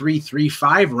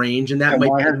 3.35 range, and that might.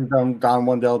 Why hasn't Don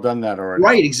Waddell done that already?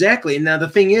 Right, exactly. And now the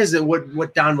thing is that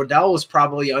what Don Waddell was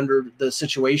probably under the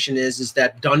situation is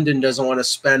that Dundon doesn't want to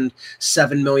spend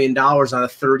 $7 million on a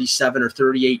 37 or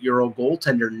 38-year-old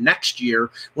goaltender next year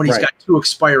when he's got 2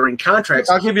 expiring contracts.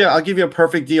 I'll give you a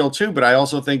perfect deal too, but I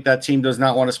also think that team does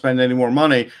not want to spend any more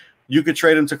money. You could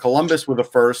trade him to Columbus with a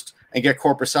first and get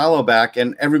Korpisalo back,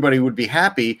 and everybody would be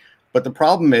happy. But the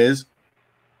problem is,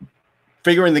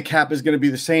 figuring the cap is going to be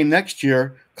the same next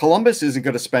year, Columbus isn't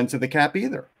going to spend to the cap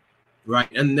either. Right,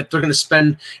 and if they're going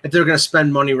to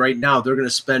spend money right now, they're going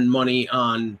to spend money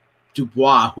on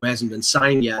Dubois, who hasn't been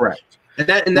signed yet. Right,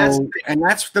 and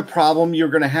that's the problem you're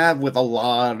going to have with a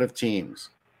lot of teams.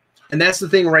 And that's the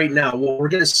thing right now. What we're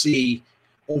going to see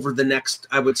over the next,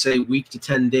 I would say, week to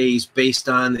 10 days, based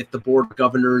on if the board of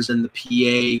governors and the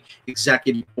PA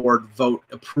executive board vote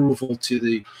approval to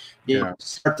the,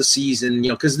 start the season,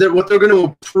 because what they're going to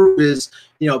approve is,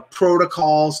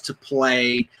 protocols to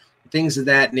play, things of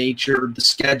that nature, the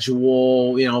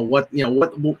schedule, what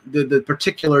the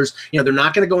particulars, they're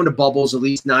not going to go into bubbles, at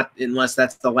least not unless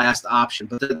that's the last option,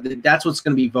 but that's what's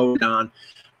going to be voted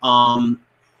on.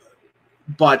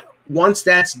 But once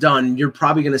that's done, you're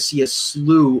probably going to see a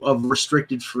slew of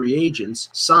restricted free agents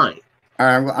sign.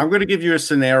 I'm going to give you a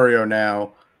scenario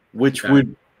now, which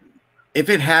would, if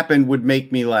it happened, would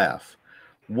make me laugh.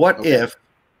 What if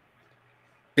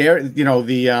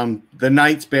the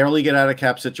Knights barely get out of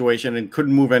cap situation and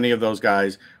couldn't move any of those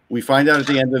guys? We find out at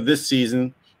the end of this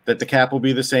season that the cap will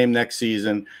be the same next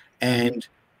season, and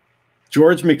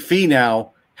George McPhee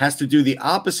now has to do the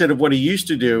opposite of what he used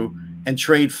to do and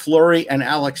trade Fleury and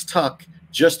Alex Tuck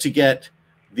just to get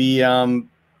the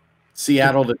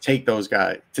Seattle to take those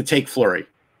guys, to take Fleury.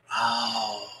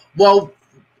 Oh, well,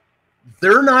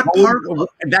 they're not part of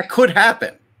that. Could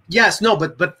happen. Yes, no,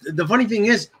 but the funny thing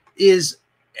is,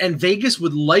 and Vegas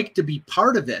would like to be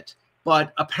part of it,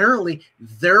 but apparently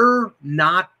they're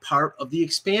not part of the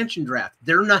expansion draft.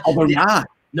 They're not. Oh, they're not.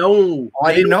 No,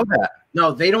 I didn't know that.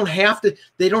 No, they don't have to.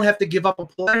 They don't have to give up a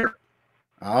player.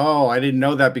 Oh, I didn't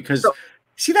know that, because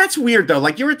see, that's weird though.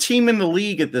 Like, you're a team in the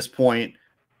league at this point,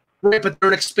 right? But they're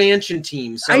an expansion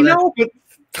team. So I know, but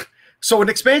so an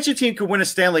expansion team could win a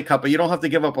Stanley Cup, but you don't have to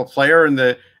give up a player in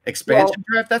the expansion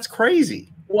draft. That's crazy.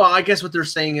 Well, I guess what they're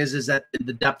saying is that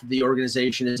the depth of the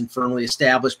organization isn't firmly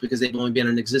established because they've only been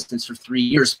in existence for 3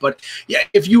 years. But yeah,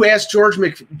 if you ask George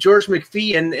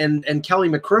McPhee and Kelly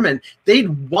McCrimmon,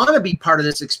 they'd want to be part of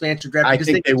this expansion draft. I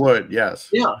think they would, yes.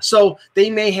 Yeah, so they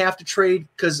may have to trade,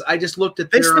 because I just looked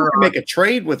at they still can make a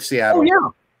trade with Seattle.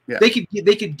 Oh yeah. They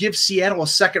could give Seattle a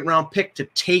second-round pick to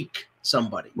take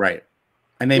somebody. Right,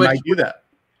 and they might do that.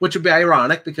 Which would be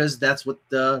ironic, because that's what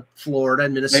Florida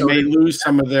and Minnesota. They may lose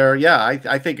some of their. Yeah,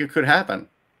 I think it could happen.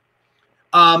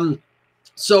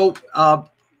 So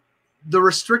the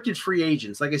restricted free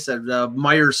agents, like I said,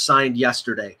 Myers signed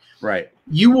yesterday. Right.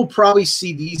 You will probably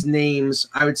see these names,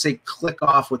 I would say, click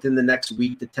off within the next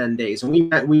week to 10 days.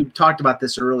 And we talked about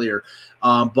this earlier.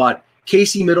 But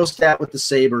Casey Middlestat with the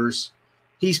Sabres.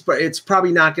 It's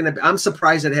probably not going to. I'm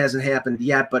surprised it hasn't happened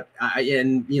yet, but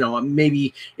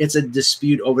maybe it's a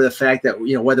dispute over the fact that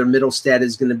whether Middlestat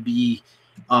is going to be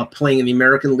playing in the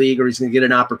American League, or he's going to get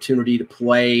an opportunity to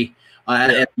play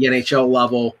at the NHL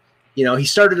level. He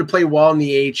started to play well in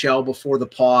the AHL before the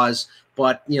pause,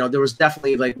 but there was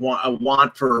definitely like a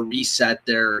want for a reset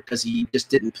there, because he just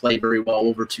didn't play very well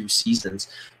over 2 seasons.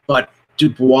 But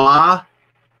Dubois,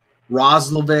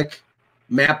 Roslovic,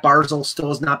 Matt Barzal still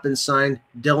has not been signed.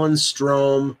 Dylan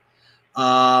Strome.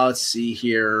 Let's see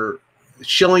here.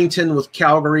 Shillington with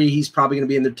Calgary. He's probably going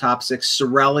to be in the top 6.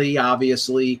 Cirelli,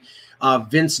 obviously.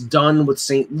 Vince Dunn with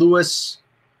St. Louis.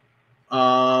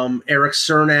 Eric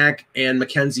Cernak and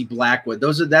Mackenzie Blackwood.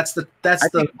 That's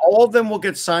all of them will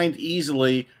get signed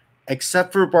easily,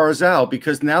 except for Barzal,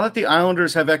 because now that the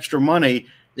Islanders have extra money,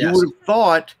 you would have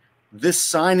thought this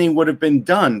signing would have been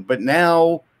done. But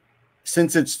now,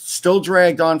 since it's still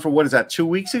dragged on for, what is that, 2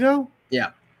 weeks ago? Yeah.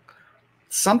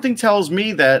 Something tells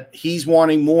me that he's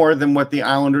wanting more than what the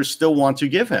Islanders still want to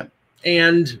give him.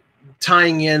 And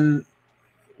tying in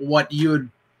what you had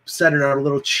said in our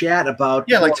little chat about.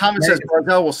 Yeah, like Thomas says,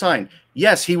 Barzal will sign.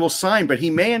 Yes, he will sign, but he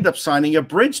may end up signing a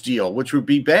bridge deal, which would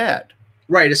be bad.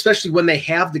 Right, especially when they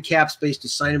have the cap space to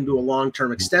sign him to a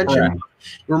long-term extension. Right.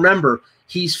 Remember,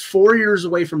 he's 4 years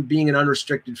away from being an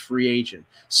unrestricted free agent.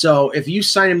 So if you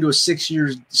sign him to a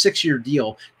 6-year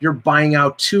deal, you're buying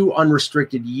out 2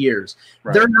 unrestricted years.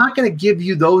 Right. They're not going to give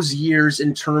you those years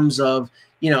in terms of,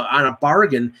 on a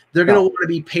bargain. They're going to want to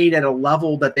be paid at a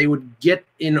level that they would get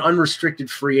in unrestricted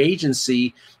free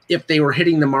agency if they were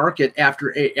hitting the market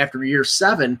after year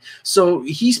 7. So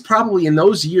he's probably in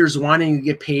those years wanting to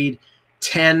get paid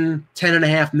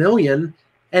 $10.5 million,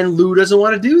 and Lou doesn't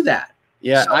want to do that.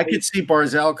 Yeah, so I could see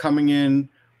Barzal coming in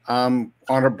on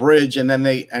a bridge, and then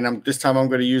this time I'm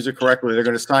going to use it correctly. They're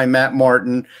going to sign Matt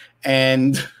Martin,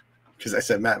 and because I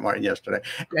said Matt Martin yesterday,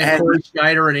 and Corey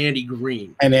Schneider and Andy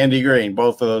Green. And Andy Green,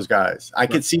 both of those guys. I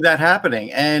could see that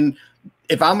happening. And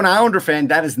if I'm an Islander fan,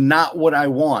 that is not what I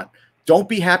want. Don't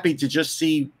be happy to just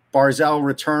see Barzal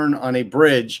return on a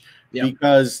bridge,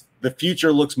 because the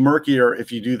future looks murkier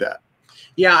if you do that.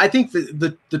 Yeah, I think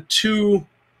the 2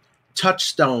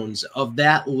 touchstones of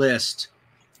that list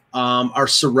are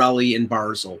Cirelli and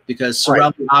Barzal, because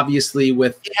Cirelli obviously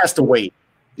he has to wait.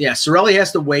 Yeah, Cirelli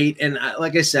has to wait, and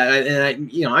like I said,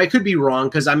 I could be wrong,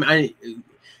 because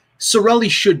Sorelli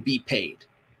should be paid.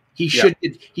 He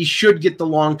should get the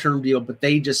long-term deal, but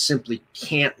they just simply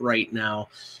can't right now.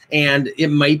 And it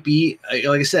might be,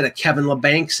 like I said, a Kevin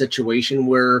LeBanc situation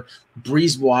where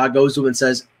Brisebois goes to him and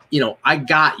says, I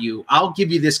got you. I'll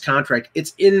give you this contract.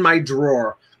 It's in my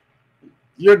drawer.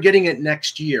 You're getting it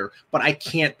next year, but I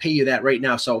can't pay you that right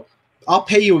now. So I'll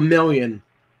pay you $1 million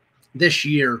this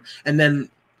year and then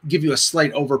give you a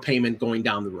slight overpayment going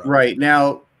down the road. Right.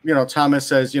 Now, Thomas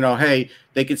says, hey,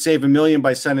 they could save $1 million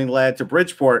by sending Ladd to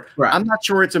Bridgeport. Right. I'm not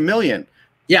sure it's $1 million.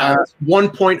 Yeah, it's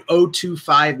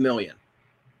 $1.025 million.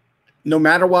 No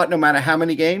matter what, no matter how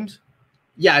many games.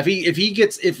 Yeah,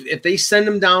 if they send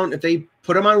him down, if they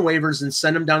put him on waivers and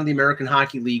send him down to the American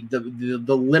Hockey League, the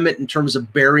limit in terms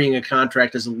of burying a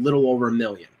contract is a little over $1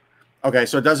 million. Okay,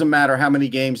 so it doesn't matter how many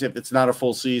games if it's not a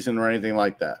full season or anything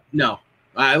like that. No,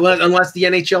 unless the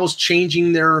NHL is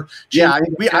changing their. I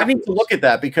need to look at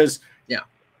that because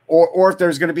or if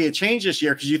there's going to be a change this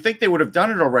year, because you think they would have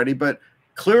done it already, but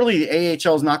clearly the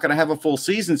AHL is not going to have a full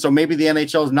season, so maybe the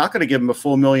NHL is not going to give them a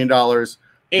full $1 million.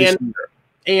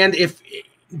 And if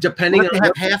depending on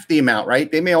have half the amount, right?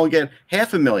 They may only get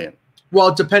 $500,000.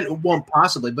 Well,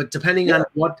 possibly, but depending on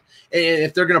what,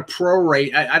 if they're going to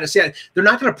prorate, I say they're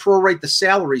not going to prorate the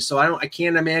salary, so I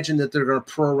can't imagine that they're going to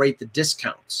prorate the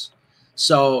discounts.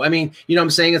 So, I mean, what I'm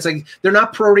saying? It's like they're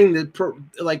not prorating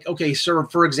okay, sir,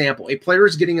 for example, a player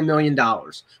is getting $1 million,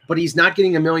 but he's not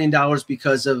getting $1 million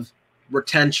because of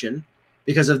retention,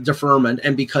 because of deferment,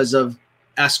 and because of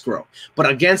escrow. But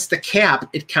against the cap,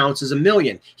 it counts as $1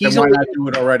 million. Why not do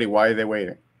it already? Why are they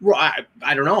waiting? Well,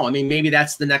 I don't know. I mean, maybe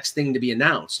that's the next thing to be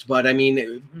announced. But I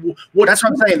mean, that's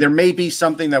what I'm saying. There may be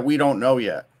something that we don't know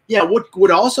yet. Yeah.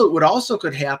 What also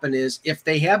could happen is if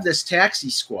they have this taxi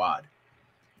squad,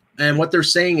 and what they're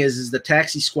saying is the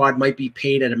taxi squad might be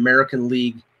paid at American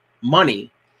League money.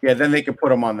 Yeah, then they could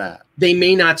put him on that. They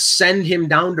may not send him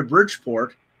down to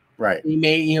Bridgeport. Right. He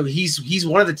may, he's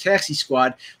one of the taxi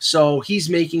squad, so he's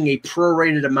making a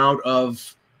prorated amount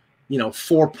of,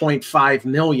 $4.5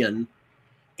 million,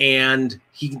 and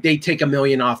they take $1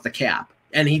 million off the cap,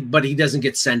 but he doesn't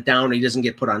get sent down. He doesn't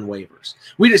get put on waivers.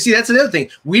 That's another thing.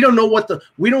 We don't know what the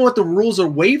rules of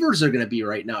waivers are going to be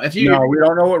right now. We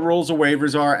don't know what rules of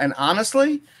waivers are, and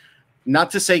honestly, not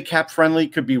to say cap friendly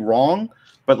could be wrong,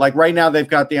 but like right now they've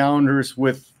got the Islanders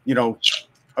with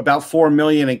about $4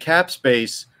 million in cap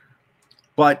space.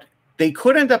 But they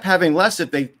could end up having less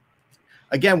if they,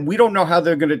 again, we don't know how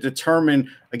they're going to determine,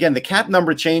 again, the cap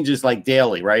number changes like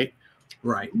daily, right?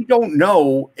 Right. We don't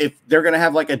know if they're going to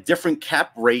have like a different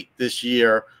cap rate this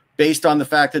year based on the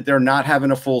fact that they're not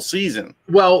having a full season.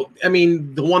 Well, I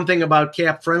mean, the one thing about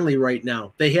cap friendly right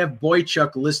now, they have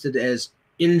Boychuk listed as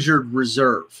injured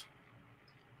reserve.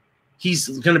 He's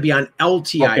going to be on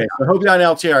LTIR. Okay, so he'll be on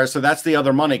LTIR, so that's the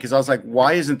other money. Because I was like,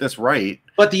 why isn't this right?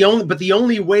 But the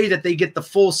only way that they get the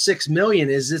full $6 million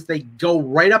is if they go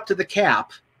right up to the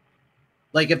cap.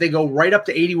 Like if they go right up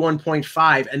to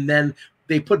 81.5, and then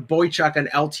they put Boychuk on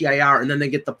LTIR, and then they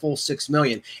get the full $6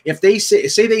 million. If they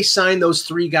say they sign those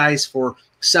three guys for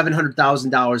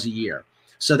 $700,000 a year,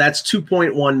 so that's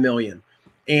 $2.1 million,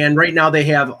 and right now they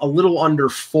have a little under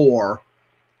 $4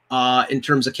 in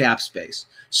terms of cap space.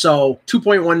 So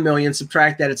 2.1 million,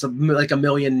 subtract that, it's like $1.9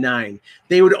 million.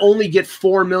 They would only get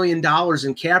 $4 million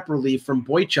in cap relief from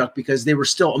Boychuk because they were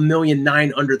still $1.9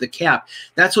 million under the cap.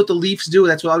 That's what the Leafs do.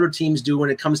 That's what other teams do when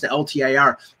it comes to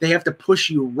LTIR. They have to push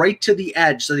you right to the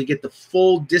edge so they get the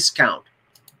full discount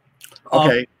of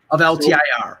LTIR.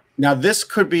 So, now this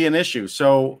could be an issue.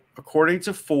 So according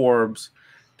to Forbes,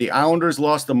 the Islanders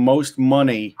lost the most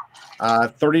money,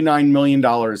 $39 million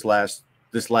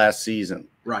this last season.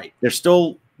 Right. They're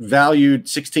still valued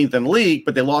 16th in the league,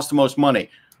 but they lost the most money.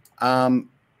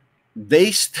 Ledecky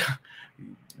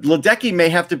may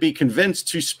have to be convinced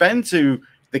to spend to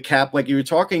the cap, like you were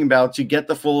talking about, to get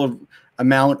the full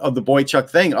amount of the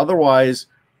Boychuk thing. Otherwise,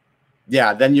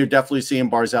 then you're definitely seeing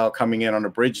Barzal coming in on a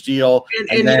bridge deal.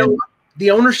 And then,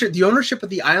 the ownership of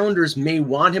the Islanders may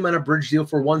want him on a bridge deal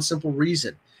for one simple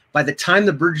reason. By the time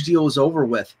the bridge deal is over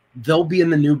with, they'll be in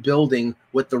the new building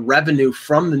with the revenue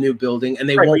from the new building, and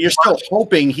they won't. You're still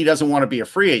hoping he doesn't want to be a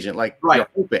free agent, you're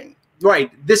hoping.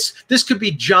 Right. This could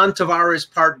be John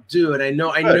Tavares Part 2, and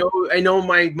I know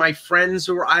my friends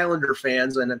who are Islander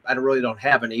fans, and I really don't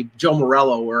have any. Joe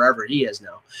Morello, wherever he is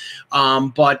now,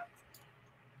 but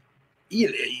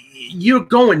you're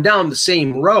going down the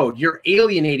same road. You're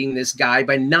alienating this guy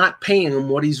by not paying him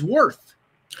what he's worth.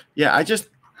 Yeah,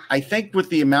 I think with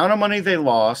the amount of money they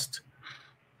lost,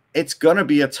 it's going to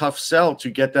be a tough sell to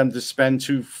get them to spend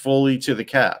fully to the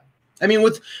cap. I mean,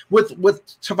 with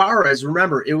Tavares,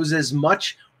 remember, it was as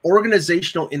much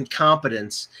organizational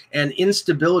incompetence and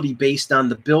instability based on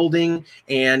the building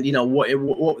and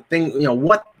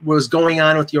what was going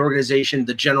on with the organization,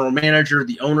 the general manager,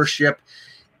 the ownership.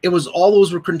 It was all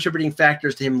those were contributing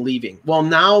factors to him leaving. Well,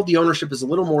 now the ownership is a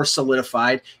little more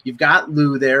solidified. You've got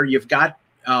Lou there. You've got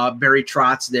Barry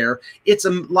Trotz there. It's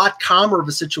a lot calmer of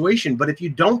a situation. But if you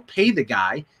don't pay the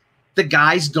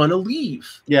guy's going to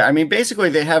leave. Yeah, I mean, basically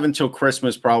they have until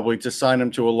Christmas probably to sign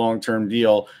him to a long-term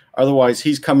deal. Otherwise,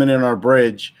 he's coming in our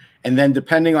bridge. And then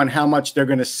depending on how much they're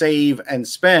going to save and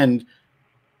spend,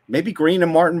 maybe Green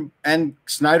and Martin and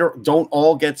Snyder don't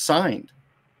all get signed.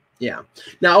 Yeah.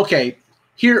 Now, okay,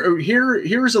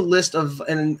 here's a list of,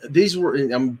 and these were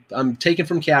I'm taken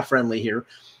from Cap Friendly here.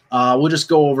 We'll just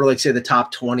go over, like, say, the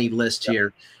top 20 list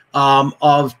here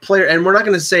of player, and we're not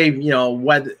going to say,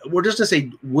 whether, we're just going to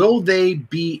say, will they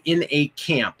be in a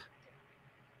camp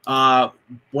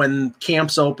when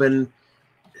camps open?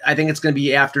 I think it's going to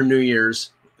be after New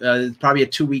Year's, probably a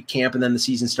 2-week camp, and then the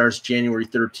season starts January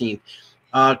 13th.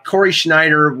 Corey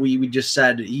Schneider, we just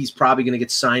said he's probably going to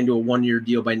get signed to a 1-year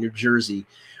deal by New Jersey.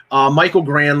 Michael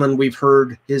Granlund, we've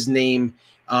heard his name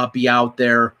be out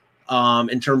there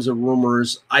in terms of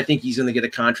rumors. I think he's going to get a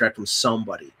contract from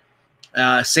somebody.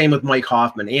 Same with Mike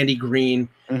Hoffman, Andy Green,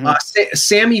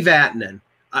 Sammy Vatanen.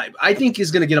 I think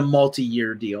he's going to get a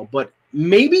multi-year deal, but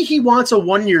maybe he wants a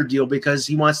 1-year deal because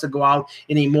he wants to go out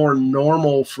in a more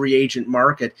normal free agent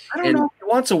market. I don't know if he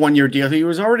wants a 1-year deal. He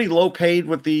was already low paid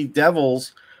with the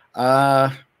Devils.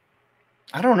 I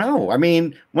don't know. I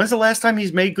mean, when's the last time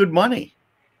he's made good money?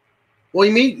 Well,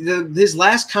 he made his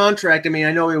last contract. I mean,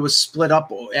 I know it was split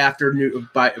up after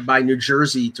by New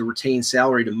Jersey to retain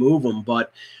salary to move him,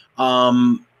 but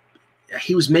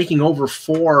he was making over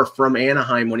 4 from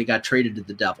Anaheim when he got traded to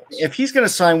the Devils. If he's going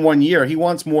to sign 1 year, he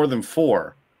wants more than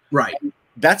 4. Right.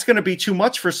 That's going to be too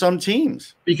much for some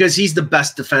teams. Because he's the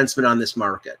best defenseman on this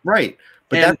market. Right.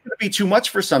 But that's going to be too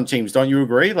much for some teams. Don't you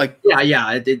agree? Yeah.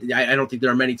 I don't think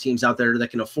there are many teams out there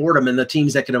that can afford him. And the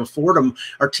teams that can afford him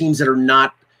are teams that are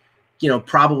not,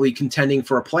 probably contending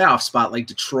for a playoff spot like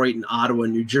Detroit and Ottawa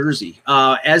and New Jersey.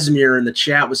 Esmir in the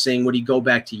chat was saying, would he go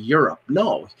back to Europe?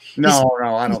 No,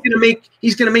 I don't.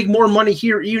 He's going to make more money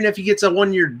here, even if he gets a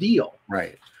 1-year deal.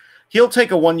 Right. He'll take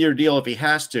a 1-year deal if he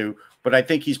has to, but I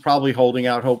think he's probably holding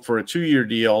out hope for a 2-year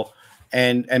deal.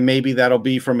 And maybe that'll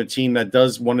be from a team that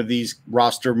does one of these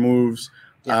roster moves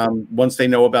once they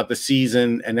know about the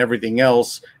season and everything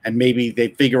else. And maybe they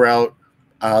figure out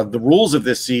the rules of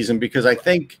this season, because I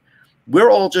think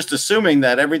we're all just assuming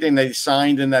that everything they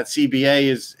signed in that CBA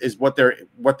is what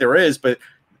there is, but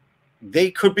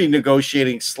they could be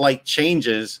negotiating slight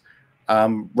changes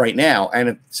right now.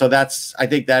 And so I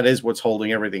think that is what's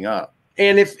holding everything up.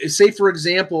 And if, say, for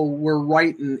example, we're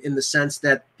right in the sense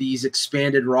that these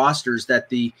expanded rosters that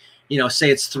say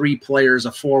it's 3 players,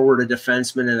 a forward, a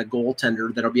defenseman, and a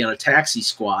goaltender that'll be on a taxi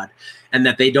squad, and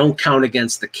that they don't count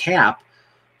against the cap.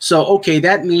 So, okay,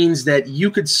 that means that you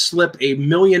could slip a $1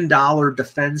 million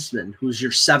defenseman who's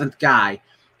your 7th guy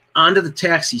onto the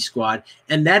taxi squad,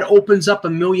 and that opens up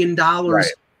 $1 million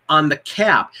on the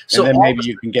cap. So and then maybe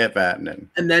you can get Vatanen.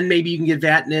 And then maybe you can get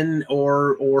Vatanen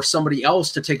or somebody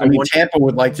else to take. Tampa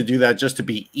would like to do that just to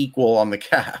be equal on the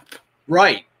cap.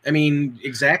 Right. I mean,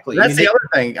 exactly. That's the other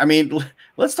thing. I mean,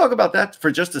 let's talk about that for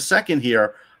just a second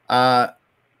here. We're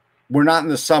not in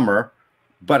the summer,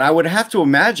 but I would have to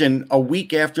imagine a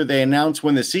week after they announce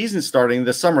when the season's starting,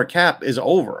 the summer cap is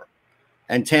over.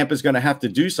 And Tampa's going to have to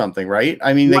do something, right?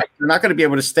 I mean, they're not going to be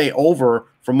able to stay over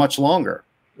for much longer.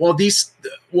 Well,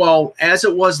 as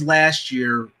it was last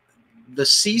year, the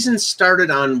season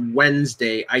started on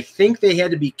Wednesday. I think they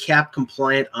had to be cap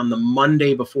compliant on the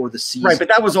Monday before the season. Right, but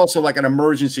that was also like an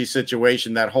emergency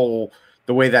situation, the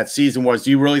way that season was. Do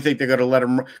you really think they're going to let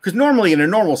them? Because normally in a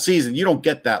normal season, you don't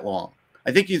get that long.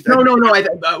 I think No.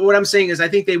 What I'm saying is I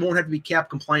think they won't have to be cap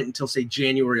compliant until, say,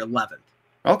 January 11th.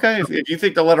 Okay, if you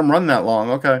think they'll let them run that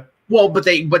long, okay. Well, but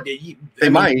they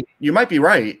might. You might be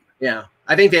right. Yeah,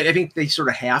 I think they sort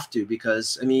of have to,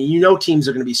 because teams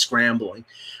are going to be scrambling.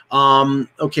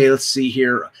 Okay, let's see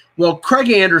here. Well, Craig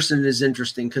Anderson is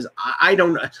interesting because I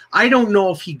don't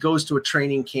know if he goes to a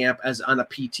training camp as on a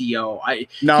PTO.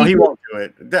 He won't do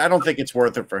it. I don't think it's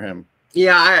worth it for him.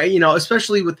 Yeah,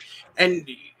 especially with, and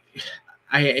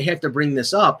I have to bring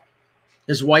this up.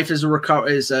 His wife is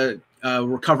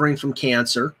recovering from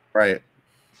cancer. Right.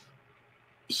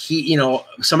 He,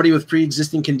 somebody with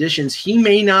pre-existing conditions, he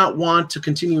may not want to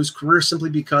continue his career simply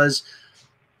because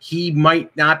he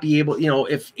might not be able,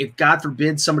 if God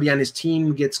forbid somebody on his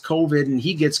team gets COVID and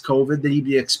he gets COVID, that he'd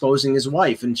be exposing his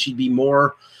wife, and she'd be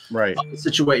more right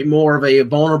more of a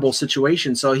vulnerable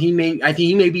situation. So I think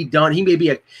he may be done. He may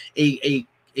be a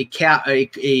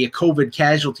COVID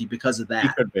casualty because of that. He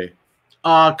could be.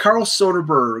 Carl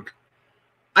Soderberg,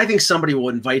 I think somebody will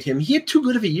invite him. He had too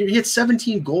good of a year. He had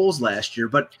 17 goals last year,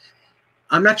 but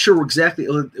I'm not sure exactly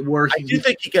where I do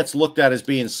think he gets looked at as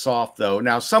being soft, though.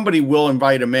 Now, somebody will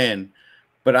invite him in,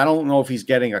 but I don't know if he's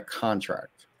getting a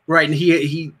contract. Right, and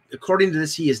he according to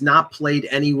this, he has not played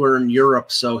anywhere in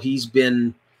Europe, so he's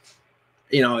been,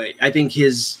 I think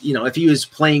his, if he was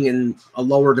playing in a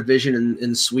lower division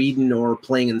in Sweden or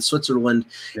playing in Switzerland,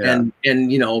 and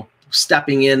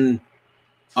stepping in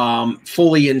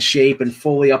fully in shape and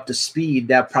fully up to speed,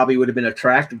 that probably would have been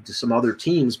attractive to some other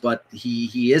teams, but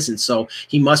he isn't. So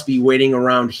he must be waiting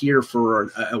around here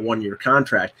for a 1-year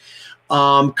contract.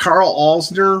 Carl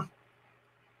Alsner,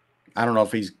 I don't know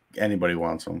if anybody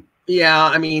wants him. Yeah,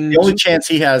 I mean, the only chance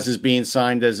he has is being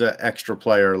signed as an extra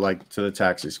player, like to the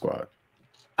taxi squad.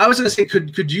 I was going to say,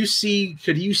 could you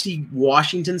see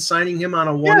Washington signing him on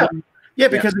a 1? Yeah,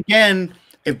 because again,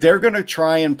 if they're going to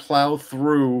try and plow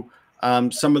through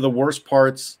some of the worst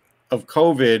parts of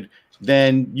COVID,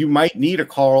 then you might need a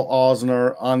Carl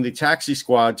Osner on the taxi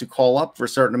squad to call up for a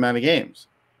certain amount of games.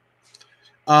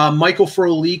 Michael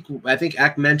Frolik, I think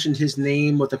Eck mentioned his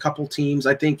name with a couple teams.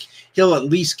 I think he'll at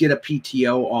least get a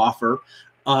PTO offer.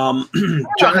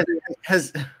 Jonathan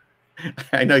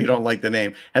I know you don't like the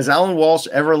name. Has Alan Walsh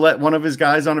ever let one of his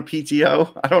guys on a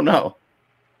PTO? I don't know.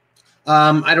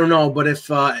 I don't know, but if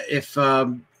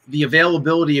the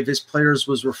availability of his players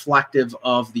was reflective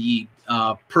of the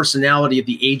personality of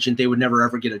the agent, they would never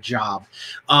ever get a job.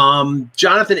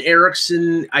 Jonathan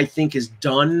Erickson, I think, is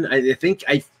done. I'm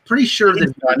pretty sure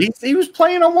that he was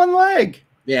playing on one leg.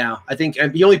 Yeah, I think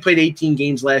he only played 18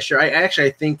 games last year. I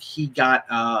think he's got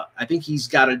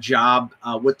a job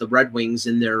with the Red Wings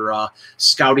in their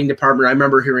scouting department. I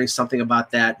remember hearing something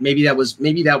about that. Maybe that was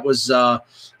Nicholas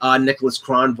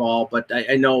Kronwall, but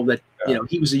I know that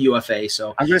he was a UFA.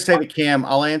 So I'm going to say to Cam,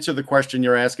 I'll answer the question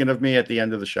you're asking of me at the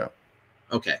end of the show.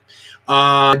 Okay,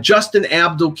 Justin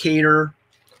Abdelkader.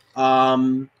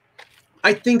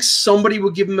 I think somebody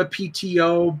will give him a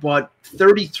PTO, but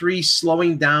 33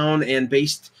 slowing down, and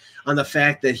based on the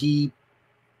fact that he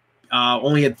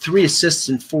only had 3 assists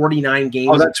in 49 games.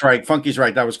 Oh, that's right. Funky's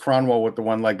right. That was Cronwall with the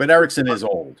one leg, but Erickson is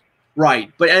old.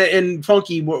 Right. But and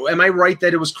Funky, am I right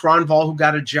that it was Cronwall who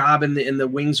got a job in the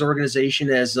Wings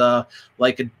organization as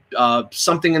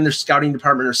something in their scouting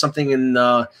department or something in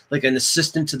like an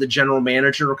assistant to the general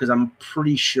manager? Because I'm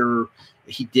pretty sure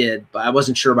he did, but I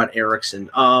wasn't sure about Erickson.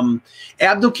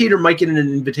 Abdelkader might get an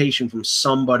invitation from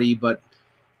somebody, but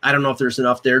I don't know if there's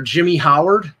enough there. Jimmy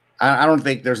Howard. I don't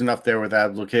think there's enough there with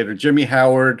Abdelkader. Jimmy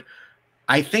Howard.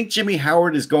 I think Jimmy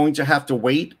Howard is going to have to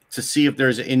wait to see if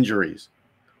there's injuries,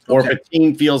 or if a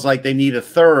team feels like they need a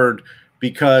third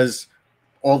because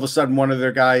all of a sudden one of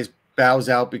their guys bows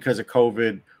out because of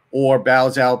COVID, or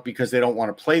bows out because they don't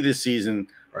want to play this season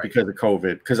because of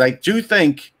COVID. Because I do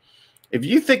think, if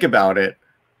you think about it,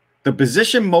 the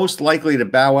position most likely to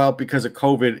bow out because of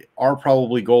COVID are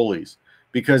probably goalies,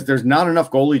 because there's not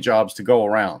enough goalie jobs to go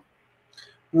around.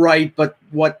 Right, but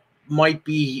what might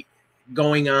be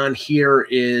going on here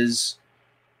is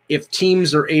if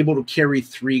teams are able to carry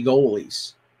 3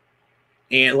 goalies.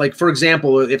 And, like, for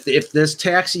example, if this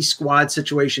taxi squad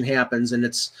situation happens and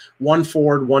it's 1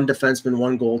 forward, 1 defenseman,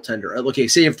 1 goaltender. Okay,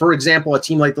 say if, for example, a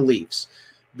team like the Leafs,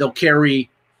 they'll carry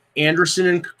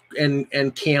Anderson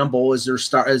and Campbell as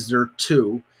their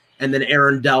 2, and then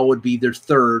Aaron Dell would be their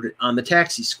 3rd on the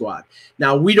taxi squad.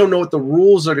 Now, we don't know what the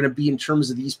rules are going to be in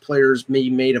terms of these players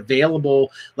being made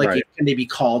available. Like, can they be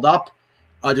called up?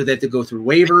 Do they have to go through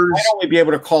waivers? Might only be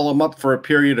able to call them up for a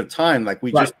period of time. Like,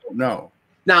 we just don't know.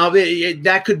 Now,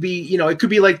 that could be, it could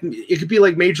be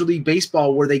like Major League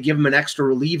Baseball, where they give them an extra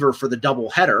reliever for the double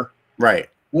header. Right.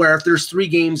 Where if there's 3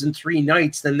 games in 3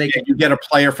 nights, then you get a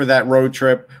player for that road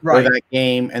trip or that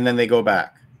game, and then they go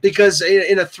back. Because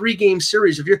in a 3-game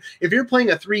series, if you're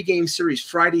playing a 3-game series,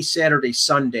 Friday, Saturday,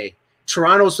 Sunday,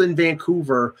 Toronto's in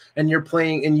Vancouver, and you're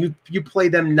playing, and you play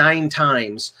them 9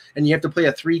 times, and you have to play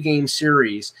a 3-game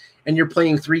series, and you're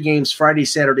playing 3 games Friday,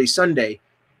 Saturday, Sunday.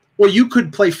 Well, you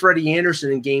could play Freddie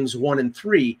Anderson in games 1 and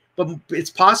 3, but it's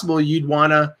possible you'd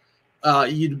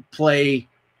play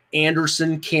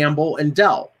Anderson, Campbell, and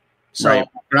Dell. So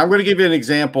But I'm going to give you an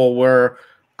example where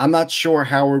I'm not sure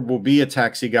Howard will be a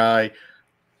taxi guy.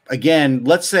 Again,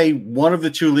 let's say one of the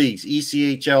 2 leagues,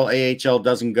 ECHL, AHL,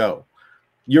 doesn't go.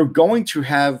 You're going to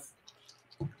have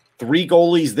 3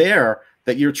 goalies there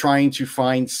that you're trying to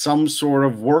find some sort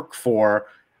of work for.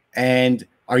 And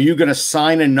are you going to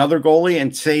sign another goalie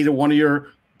and say to one of your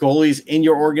goalies in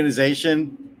your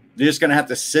organization, they're just going to have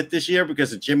to sit this year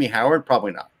because of Jimmy Howard?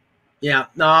 Probably not. Yeah,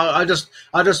 no, I'll just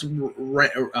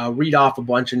read off a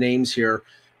bunch of names here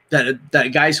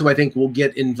that guys who I think will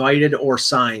get invited or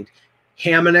signed.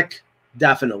 Hamonic,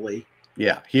 definitely.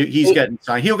 Yeah, he's getting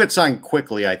signed. He'll get signed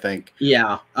quickly, I think.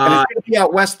 Yeah, and it's going to be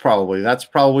out west probably. That's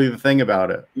probably the thing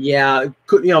about it. Yeah,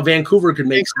 Vancouver could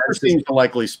make sense. Seems a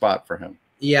likely spot for him.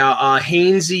 Yeah,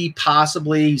 Hainsey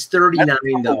possibly. He's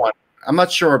 39 though. I'm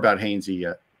not sure about Hainsey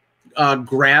yet.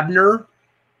 Grabner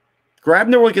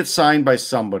will get signed by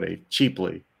somebody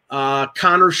cheaply.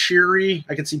 Connor Sheary,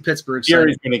 I can see Pittsburgh.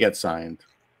 Sheary's going to get signed.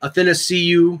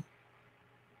 Athanasiou.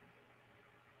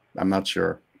 I'm not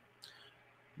sure.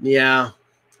 Yeah.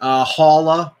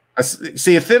 Halla.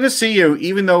 See, Athanasiou,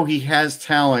 even though he has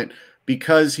talent,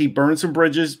 because he burned some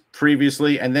bridges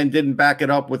previously and then didn't back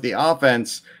it up with the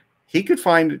offense, he could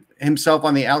find himself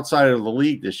on the outside of the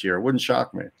league this year. It wouldn't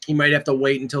shock me. He might have to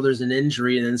wait until there's an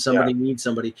injury and then somebody needs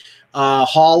somebody.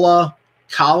 Halla,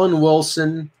 Colin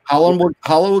Wilson.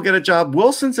 Halla will get a job.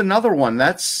 Wilson's another one.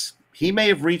 He may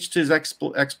have reached his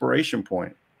expiration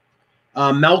point.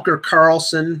 Melker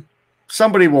Carlson.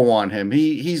 Somebody will want him.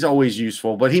 He's always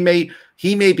useful, but he may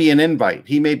be an invite.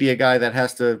 He may be a guy that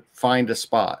has to find a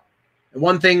spot.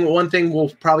 One thing we'll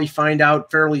probably find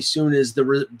out fairly soon is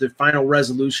the final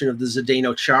resolution of the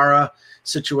Zdeno Chara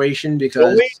situation,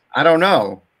 because I don't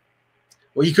know.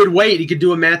 Well, he could wait. He could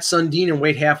do a Matt Sundin and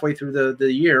wait halfway through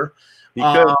the year.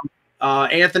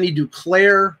 Anthony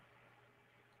Duclair,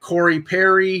 Corey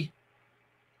Perry.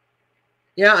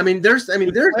 Yeah, there's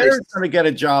going to get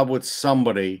a job with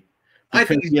somebody. I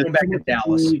think he's going back to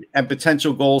Dallas. And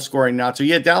potential goal scoring not to.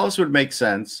 Yeah, Dallas would make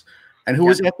sense. And who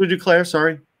was Anthony Duclair?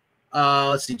 Sorry.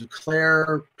 Let's see.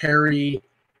 Duclair, Perry,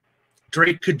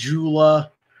 Drake Caggiula.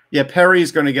 Yeah,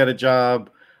 Perry's going to get a job.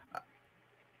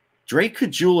 Drake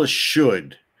Caggiula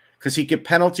should, because he could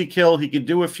penalty kill. He could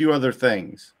do a few other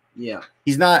things. Yeah.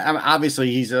 He's not,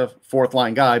 obviously he's a fourth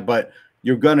line guy, but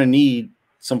you're going to need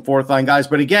some fourth line guys.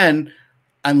 But again,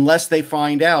 unless they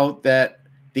find out that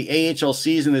the AHL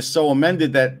season is so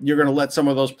amended that you're going to let some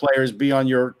of those players be on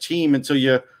your team until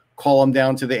you call them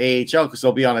down to the AHL, because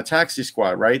they'll be on a taxi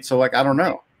squad, right? So, I don't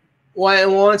know. Well,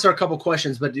 we'll answer a couple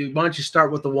questions, but why don't you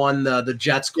start with the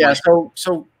Jets question? Yeah,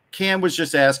 so Cam was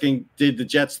just asking, did the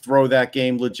Jets throw that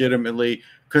game legitimately?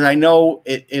 Because I know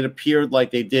it appeared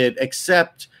like they did,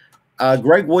 except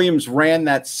Greg Williams ran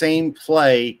that same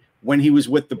play when he was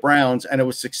with the Browns, and it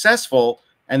was successful,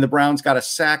 and the Browns got a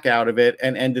sack out of it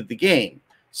and ended the game.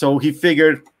 So he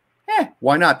figured,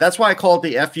 why not? That's why I call it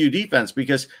the FU defense,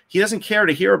 because he doesn't care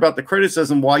to hear about the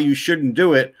criticism why you shouldn't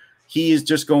do it. He is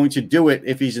just going to do it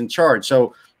if he's in charge.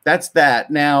 So that's that.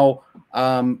 Now,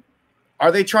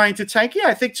 are they trying to tank? Yeah,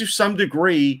 I think to some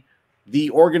degree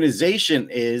the organization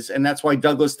is, and that's why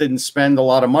Douglas didn't spend a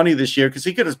lot of money this year, because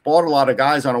he could have bought a lot of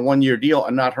guys on a one-year deal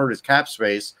and not hurt his cap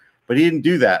space, but he didn't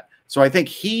do that. So I think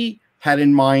he had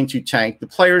in mind to tank. The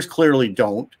players clearly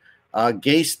don't.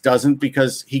 Gase doesn't,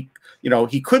 because he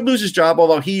could lose his job,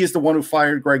 although he is the one who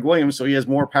fired Greg Williams, so he has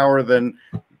more power than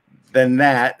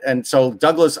that. And so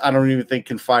Douglas, I don't even think,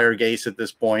 can fire Gase at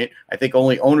this point. I think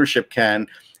only ownership can.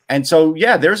 And so,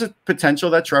 yeah, there's a potential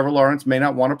that Trevor Lawrence may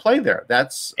not want to play there.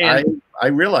 I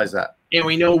realize that. And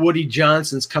we know Woody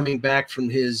Johnson's coming back from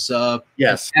his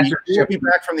yes, he'll be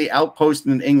back from the outpost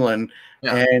in England,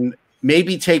 and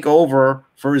maybe take over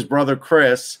for his brother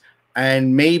Chris,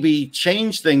 and maybe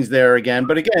change things there again.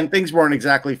 But again, things weren't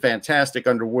exactly fantastic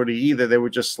under Woody either. They were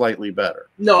just slightly better.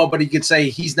 No, but he could say,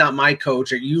 he's not my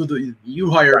coach. Or you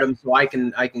hired him, so I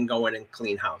can go in and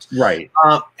clean house. Right.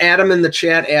 Adam in the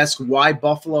chat asked why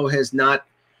Buffalo has not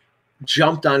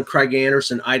jumped on Craig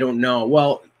Anderson. I don't know.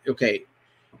 Well, okay.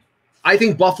 I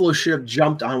think Buffalo should have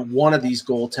jumped on one of these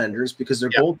goaltenders, because their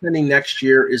goaltending next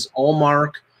year is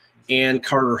Ullmark and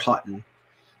Carter Hutton.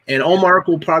 And Ullmark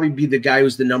will probably be the guy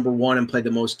who's the number one and play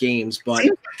the most games. But seems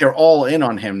like they're all in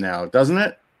on him now, doesn't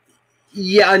it?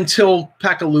 Yeah, until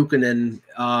Pekka Luukkonen.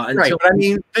 Right, but I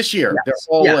mean, this year they're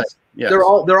all in. Yes.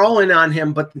 They're all in on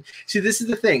him. But see, this is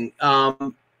the thing.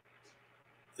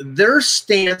 Their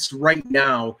stance right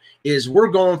now is we're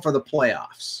going for the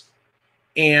playoffs,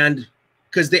 and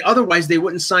because otherwise they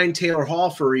wouldn't sign Taylor Hall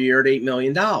for a year at $8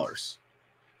 million.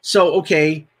 So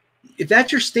okay. If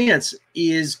that's your stance,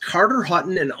 is Carter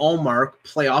Hutton and Ullmark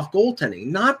playoff goaltending?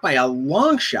 Not by a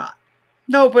long shot.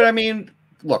 No, but I mean,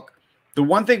 look, the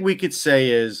one thing we could say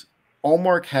is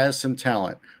Ullmark has some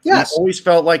talent. Yes. I always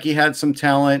felt like he had some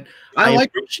talent. I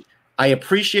I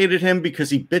appreciated him because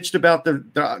he bitched about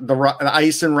the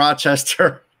ice in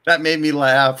Rochester. That made me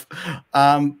laugh.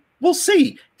 We'll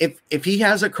see. If he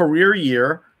has a career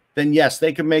year, then yes,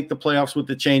 they can make the playoffs with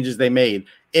the changes they made.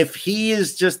 If he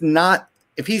is just not,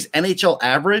 if he's NHL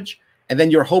average, and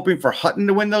then you're hoping for Hutton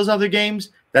to win those other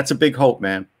games, that's a big hope,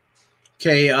 man.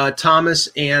 Okay, Thomas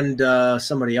and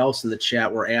somebody else in the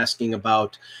chat were asking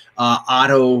about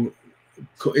Otto.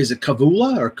 Is it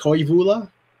Kavula or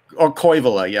Koivula? Or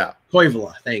Koivula, yeah.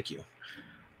 Koivula, thank you.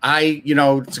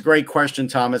 It's a great question,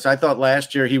 Thomas. I thought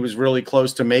last year he was really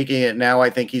close to making it. Now I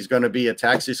think he's going to be a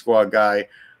taxi squad guy.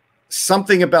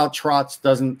 Something about Trotz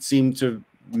doesn't seem to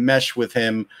mesh with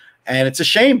him. And it's a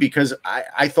shame because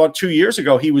I thought 2 years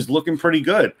ago he was looking pretty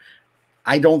good.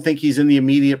 I don't think he's in the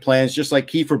immediate plans, just like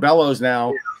Kiefer Bellows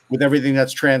now, with everything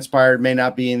that's transpired, may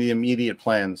not be in the immediate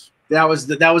plans. That was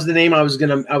the name I was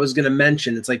gonna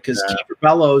mention. It's like because Kiefer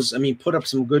Bellows, put up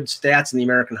some good stats in the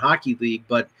American Hockey League,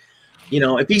 but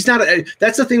if he's not,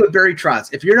 that's the thing with Barry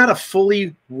Trotz. If you're not a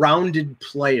fully rounded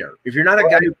player, if you're not a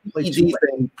guy who plays,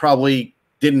 probably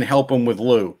didn't help him with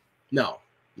Lou. No,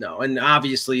 and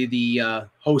obviously the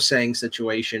Hosang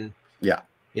situation. Yeah.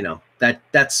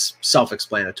 That's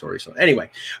self-explanatory. So anyway,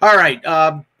 all right,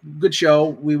 good show.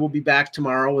 We will be back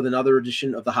tomorrow with another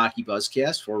edition of the Hockey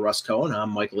Buzzcast. For Russ Cohen,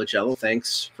 I'm Michael Licello.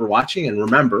 Thanks for watching, and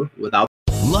remember, without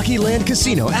Lucky Land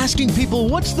Casino, asking people,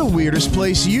 what's the weirdest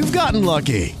place you've gotten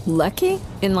lucky? Lucky?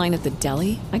 In line at the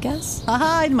deli, I guess?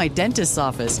 Aha, in my dentist's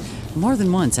office. More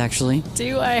than once, actually.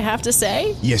 Do I have to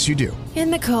say? Yes, you do. In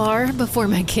the car before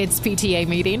my kids' PTA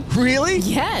meeting. Really?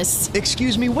 Yes.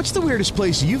 Excuse me, what's the weirdest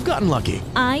place you've gotten lucky?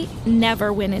 I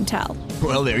never win and tell.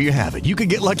 Well, there you have it. You can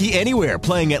get lucky anywhere,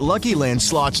 playing at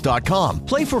LuckyLandSlots.com.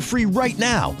 Play for free right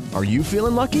now. Are you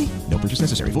feeling lucky? No purchase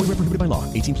necessary. Void where prohibited by law.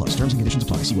 18+. Terms and conditions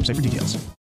apply. See website for details.